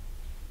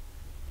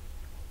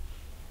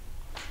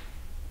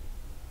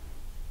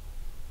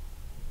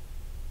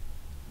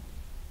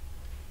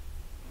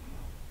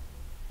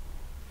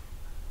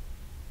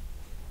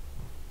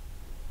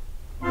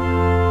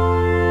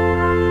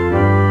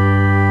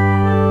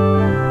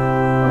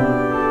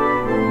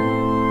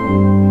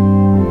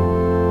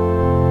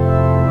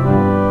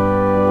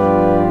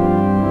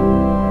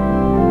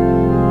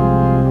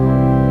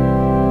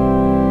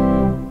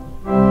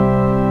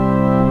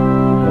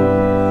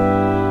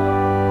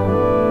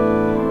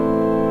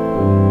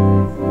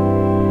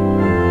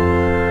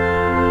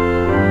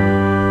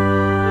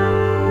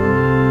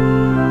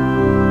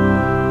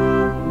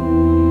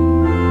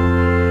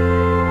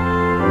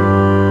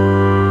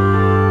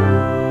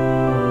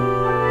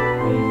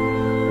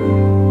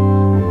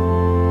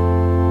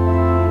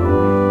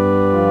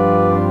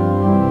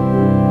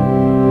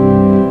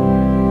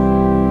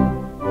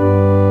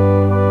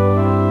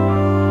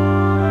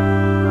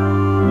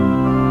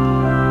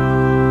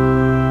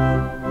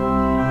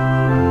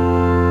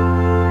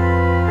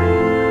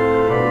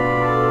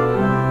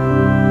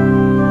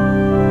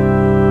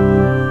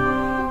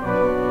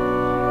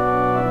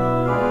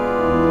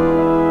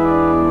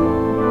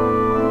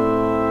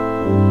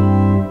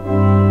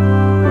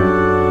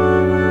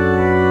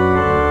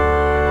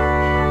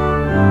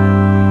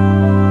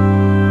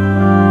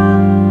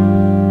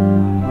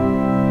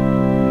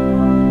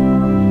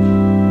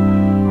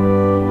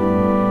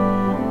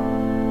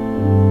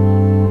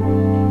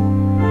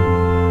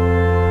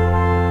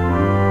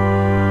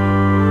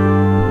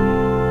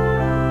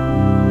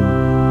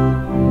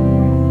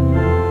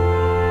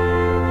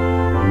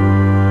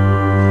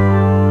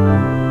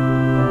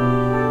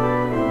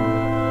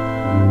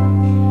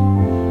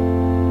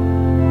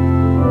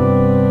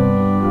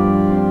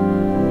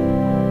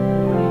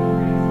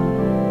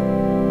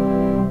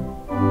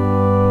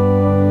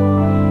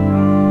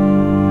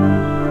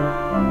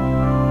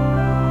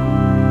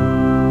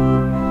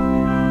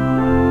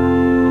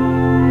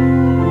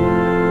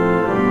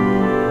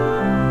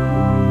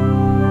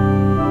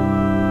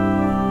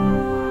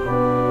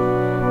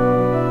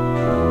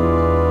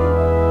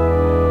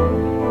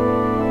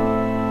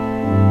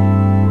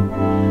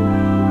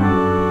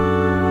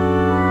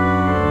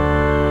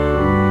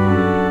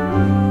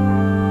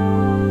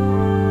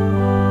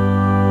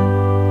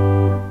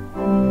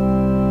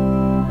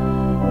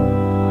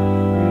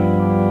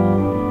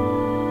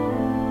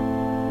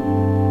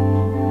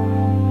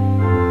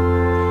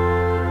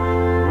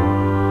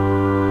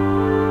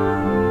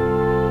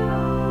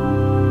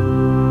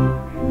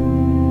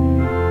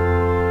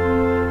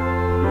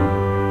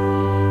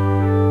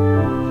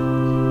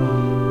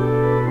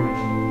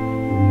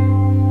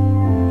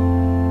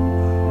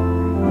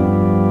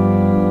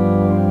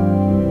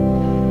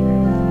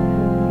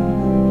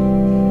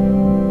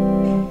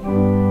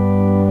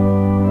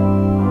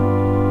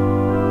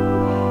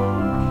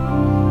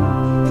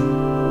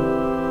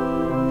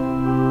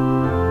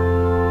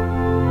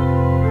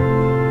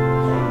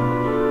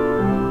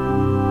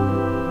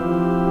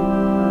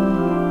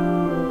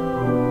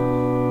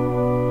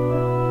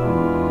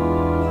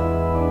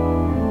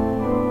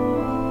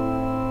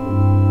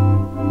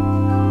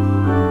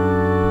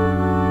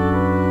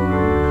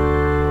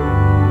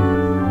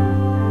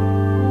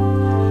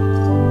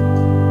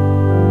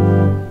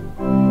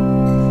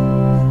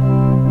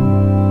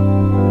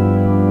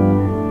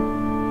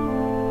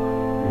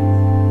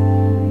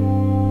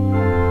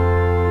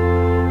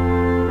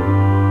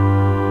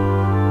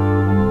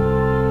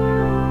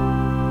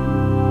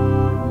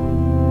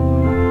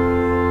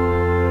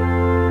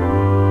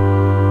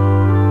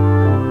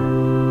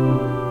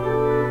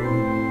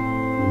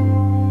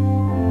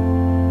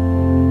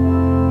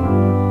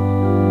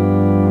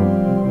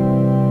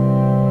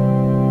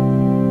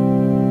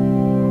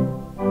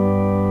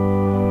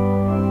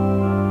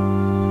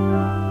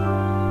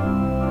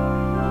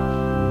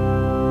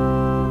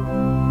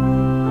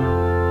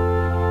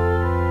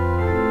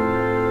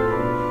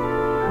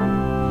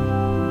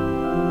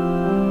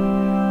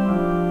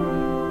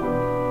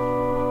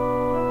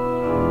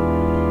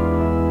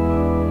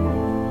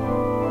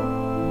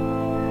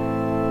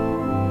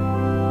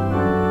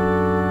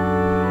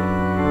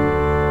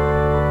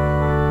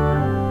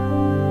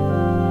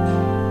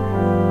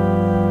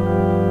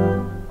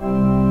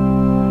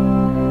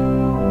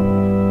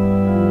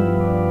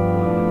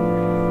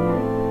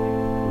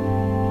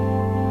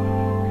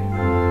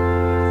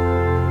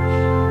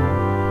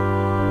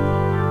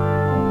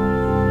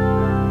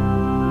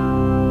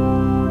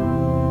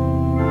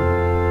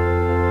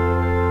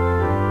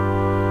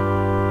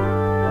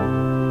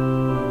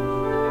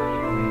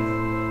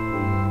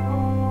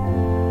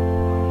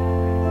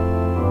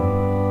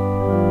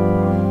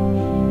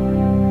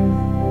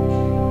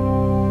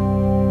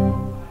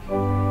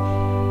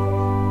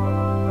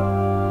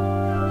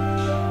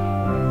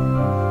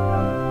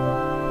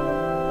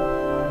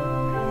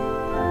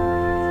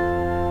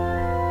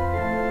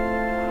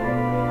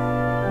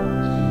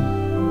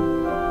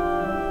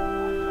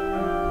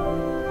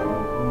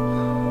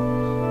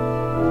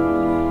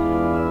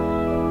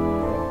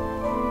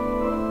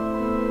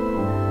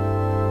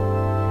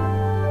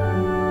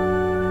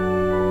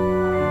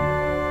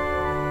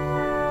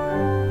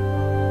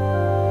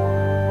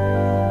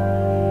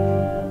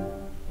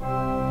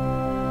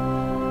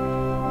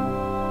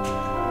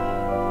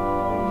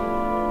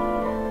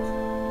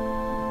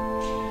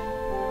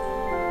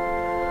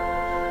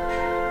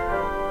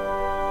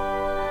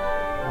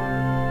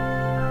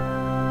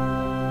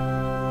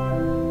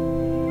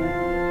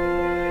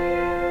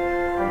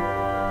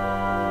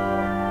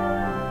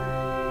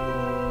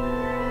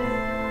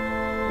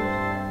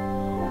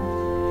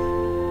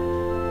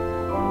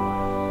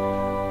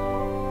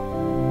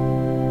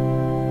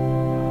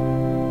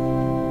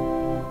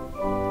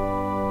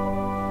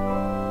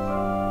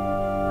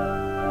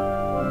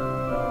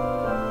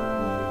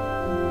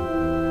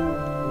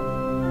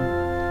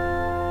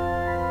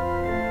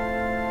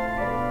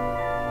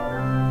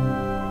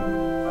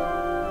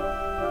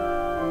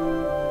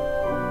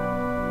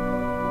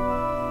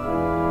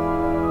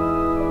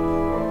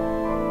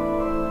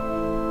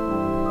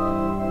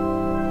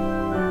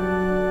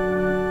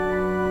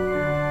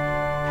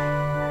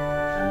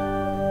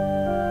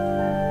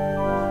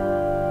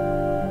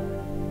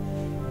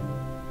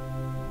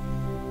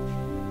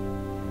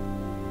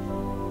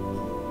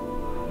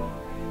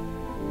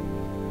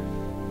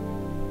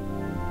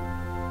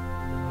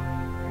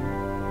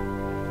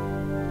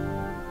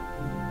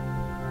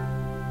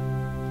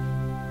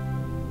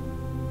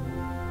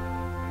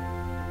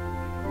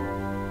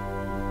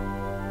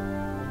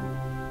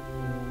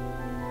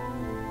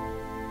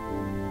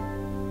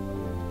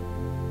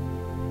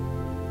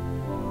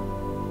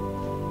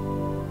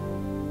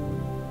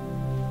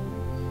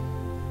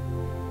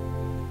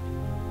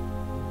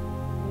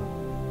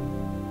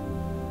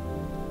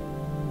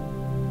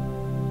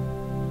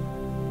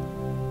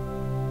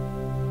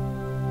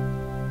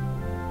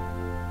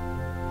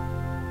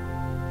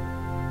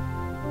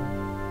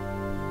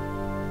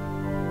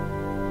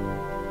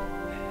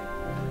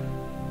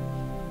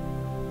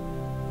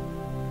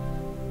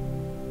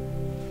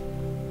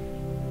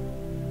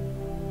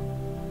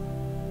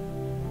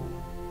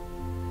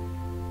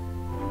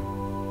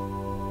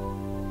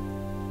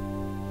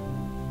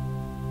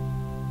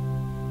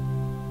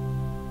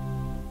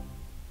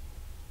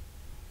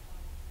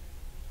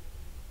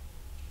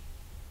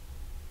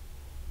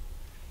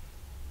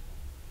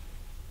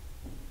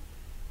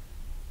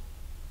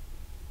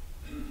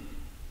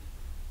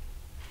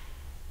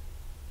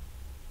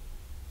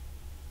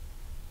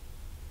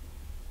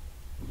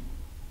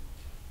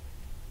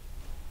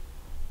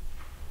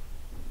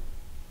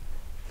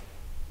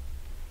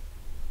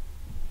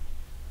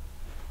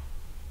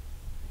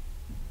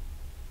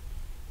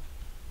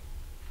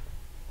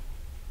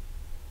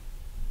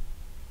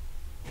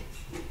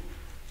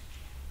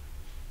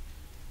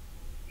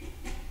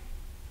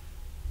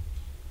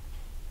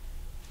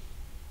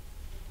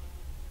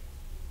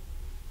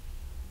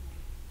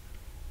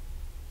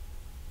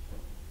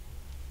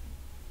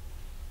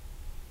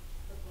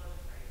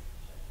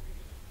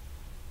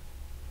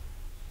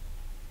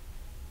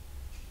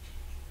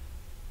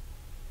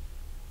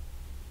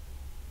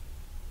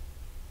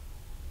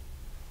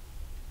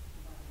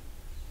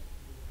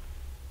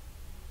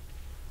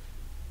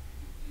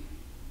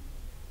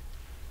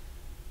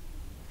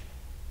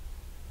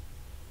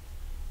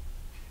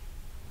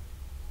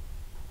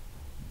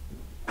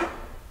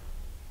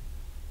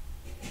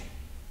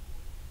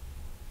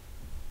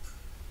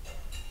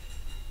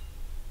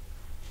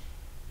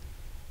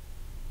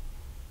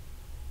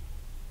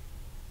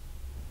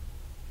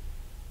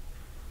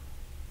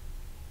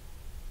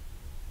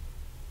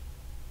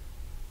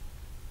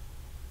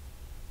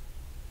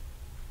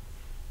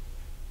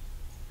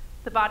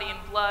 the body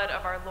and blood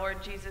of our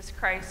Lord Jesus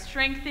Christ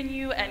strengthen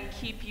you and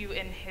keep you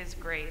in his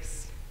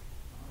grace.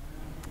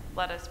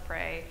 Let us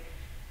pray.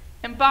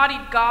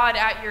 Embodied God,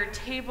 at your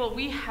table,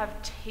 we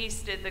have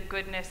tasted the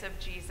goodness of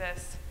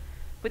Jesus.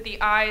 With the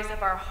eyes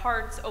of our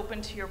hearts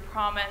open to your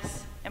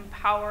promise,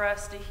 empower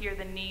us to hear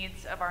the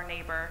needs of our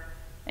neighbor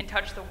and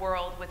touch the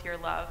world with your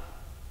love.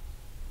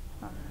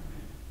 Amen.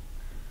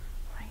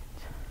 Right.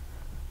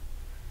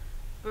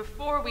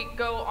 Before we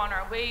go on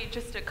our way,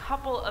 just a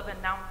couple of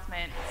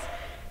announcements.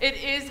 It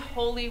is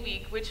Holy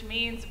Week, which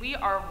means we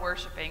are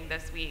worshiping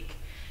this week.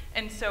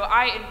 And so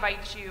I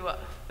invite you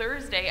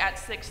Thursday at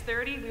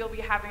 6:30. We'll be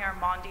having our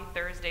Maundy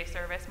Thursday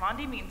service.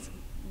 Maundy means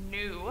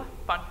new,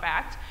 fun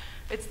fact.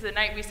 It's the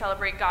night we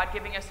celebrate God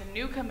giving us a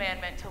new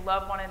commandment to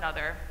love one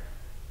another.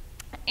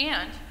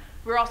 And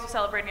we're also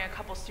celebrating a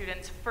couple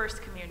students'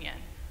 first communion.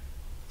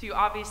 So you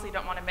obviously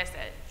don't want to miss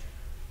it.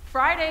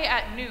 Friday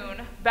at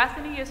noon,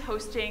 Bethany is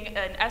hosting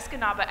an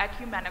Escanaba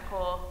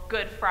Ecumenical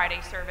Good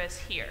Friday service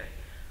here.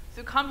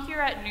 So come here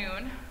at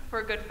noon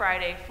for Good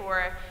Friday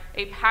for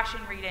a passion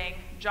reading,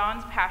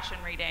 John's passion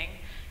reading,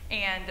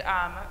 and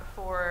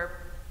for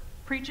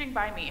preaching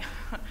by me.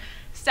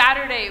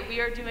 Saturday, we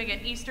are doing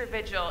an Easter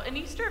Vigil. An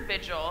Easter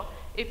Vigil,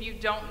 if you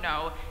don't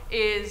know,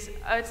 is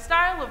a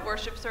style of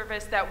worship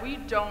service that we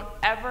don't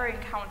ever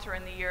encounter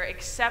in the year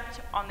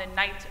except on the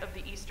night of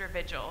the Easter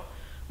Vigil.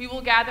 We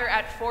will gather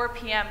at 4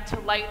 p.m. to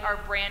light our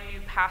brand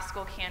new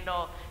Paschal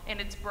candle in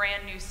its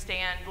brand new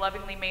stand,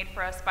 lovingly made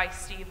for us by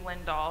Steve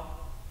Lindahl.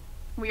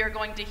 We are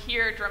going to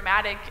hear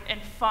dramatic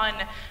and fun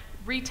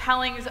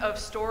retellings of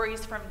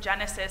stories from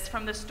Genesis,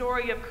 from the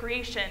story of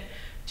creation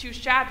to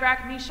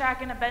Shadrach,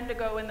 Meshach, and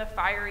Abednego in the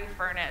fiery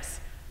furnace.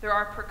 There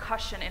are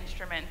percussion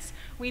instruments.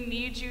 We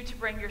need you to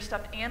bring your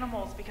stuffed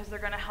animals because they're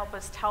going to help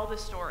us tell the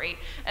story.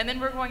 And then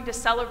we're going to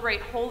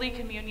celebrate Holy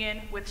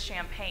Communion with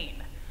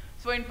champagne.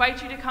 So I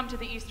invite you to come to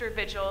the Easter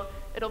Vigil.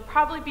 It'll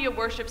probably be a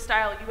worship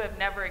style you have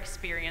never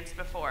experienced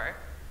before,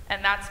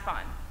 and that's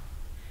fun.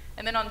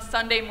 And then on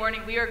Sunday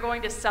morning, we are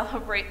going to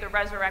celebrate the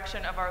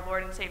resurrection of our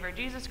Lord and Savior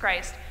Jesus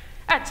Christ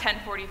at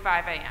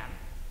 10:45 a.m.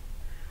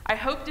 I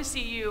hope to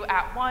see you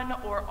at one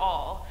or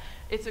all.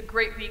 It's a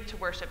great week to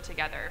worship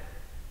together.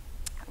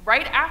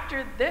 Right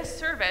after this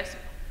service,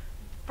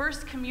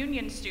 First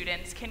Communion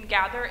students can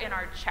gather in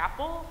our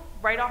chapel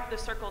right off the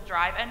Circle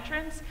Drive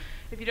entrance.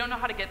 If you don't know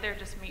how to get there,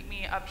 just meet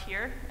me up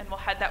here, and we'll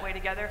head that way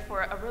together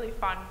for a really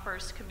fun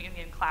First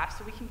Communion class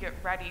so we can get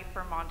ready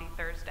for Maundy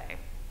Thursday.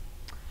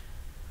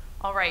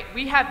 All right,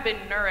 we have been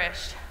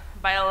nourished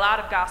by a lot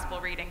of gospel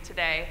reading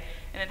today,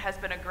 and it has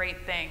been a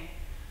great thing.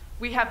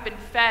 We have been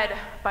fed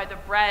by the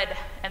bread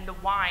and the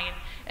wine,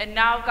 and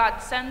now God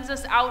sends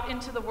us out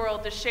into the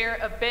world to share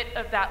a bit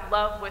of that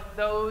love with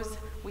those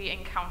we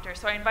encounter.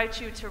 So I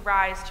invite you to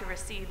rise to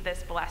receive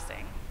this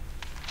blessing.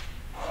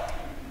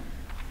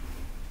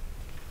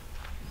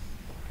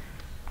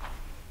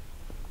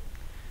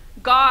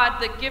 God,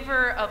 the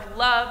giver of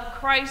love,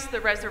 Christ, the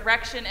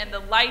resurrection and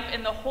the life,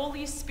 and the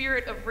Holy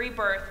Spirit of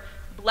rebirth,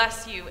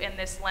 bless you in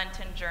this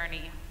Lenten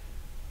journey.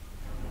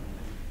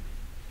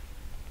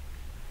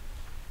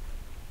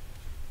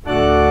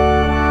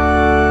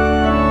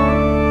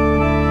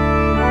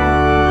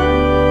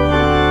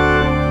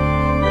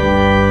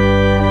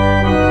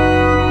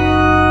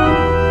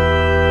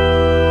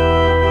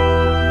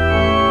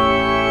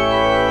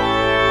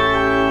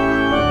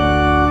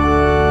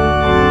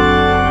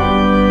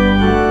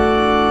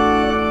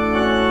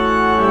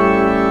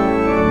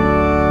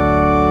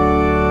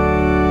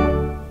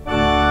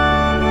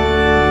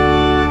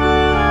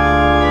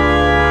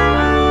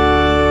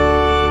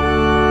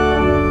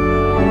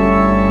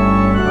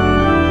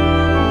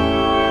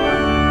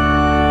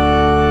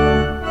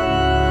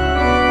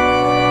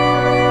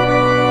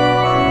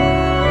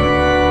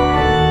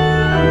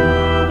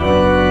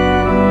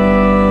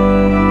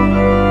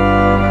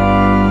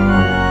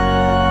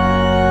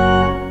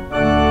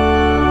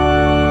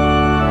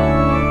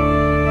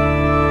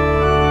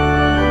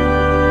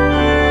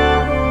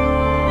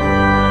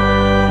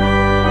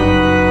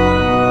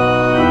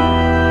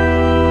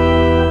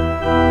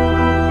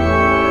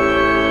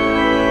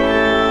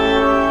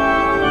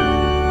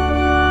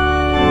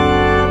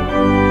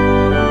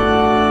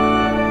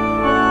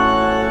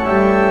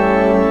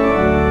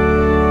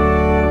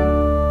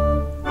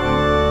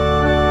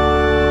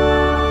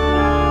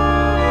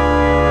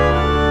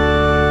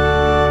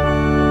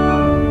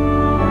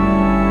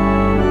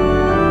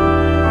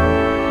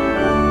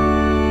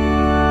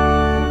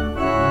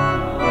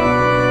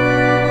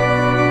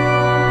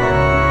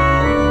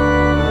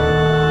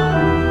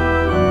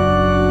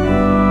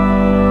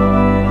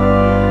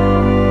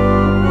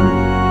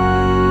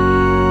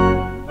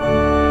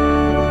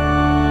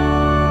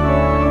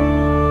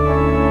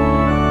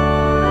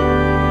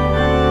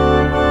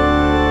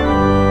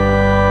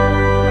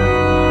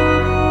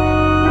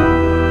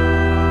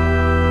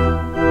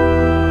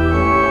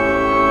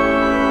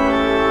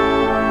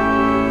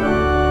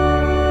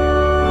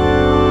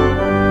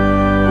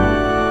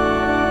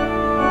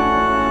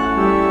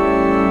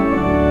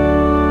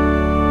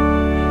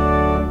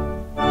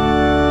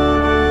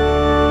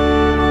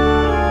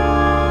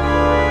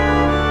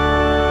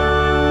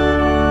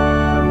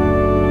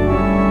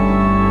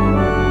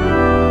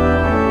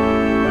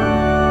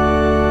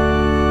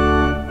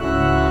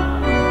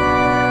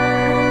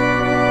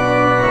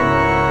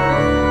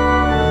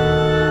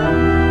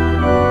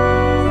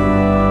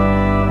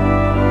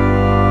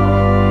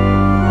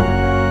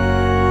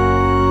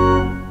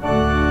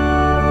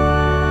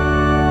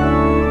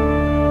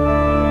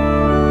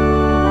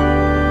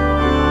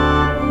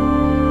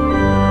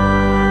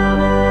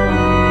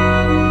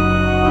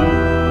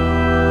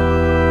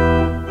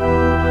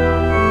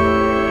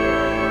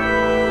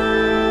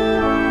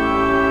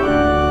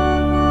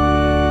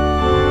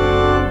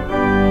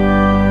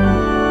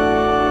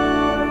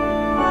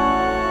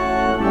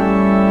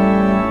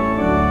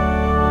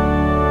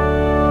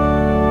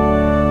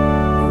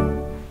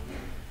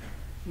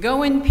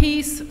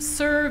 Please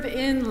serve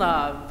in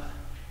love.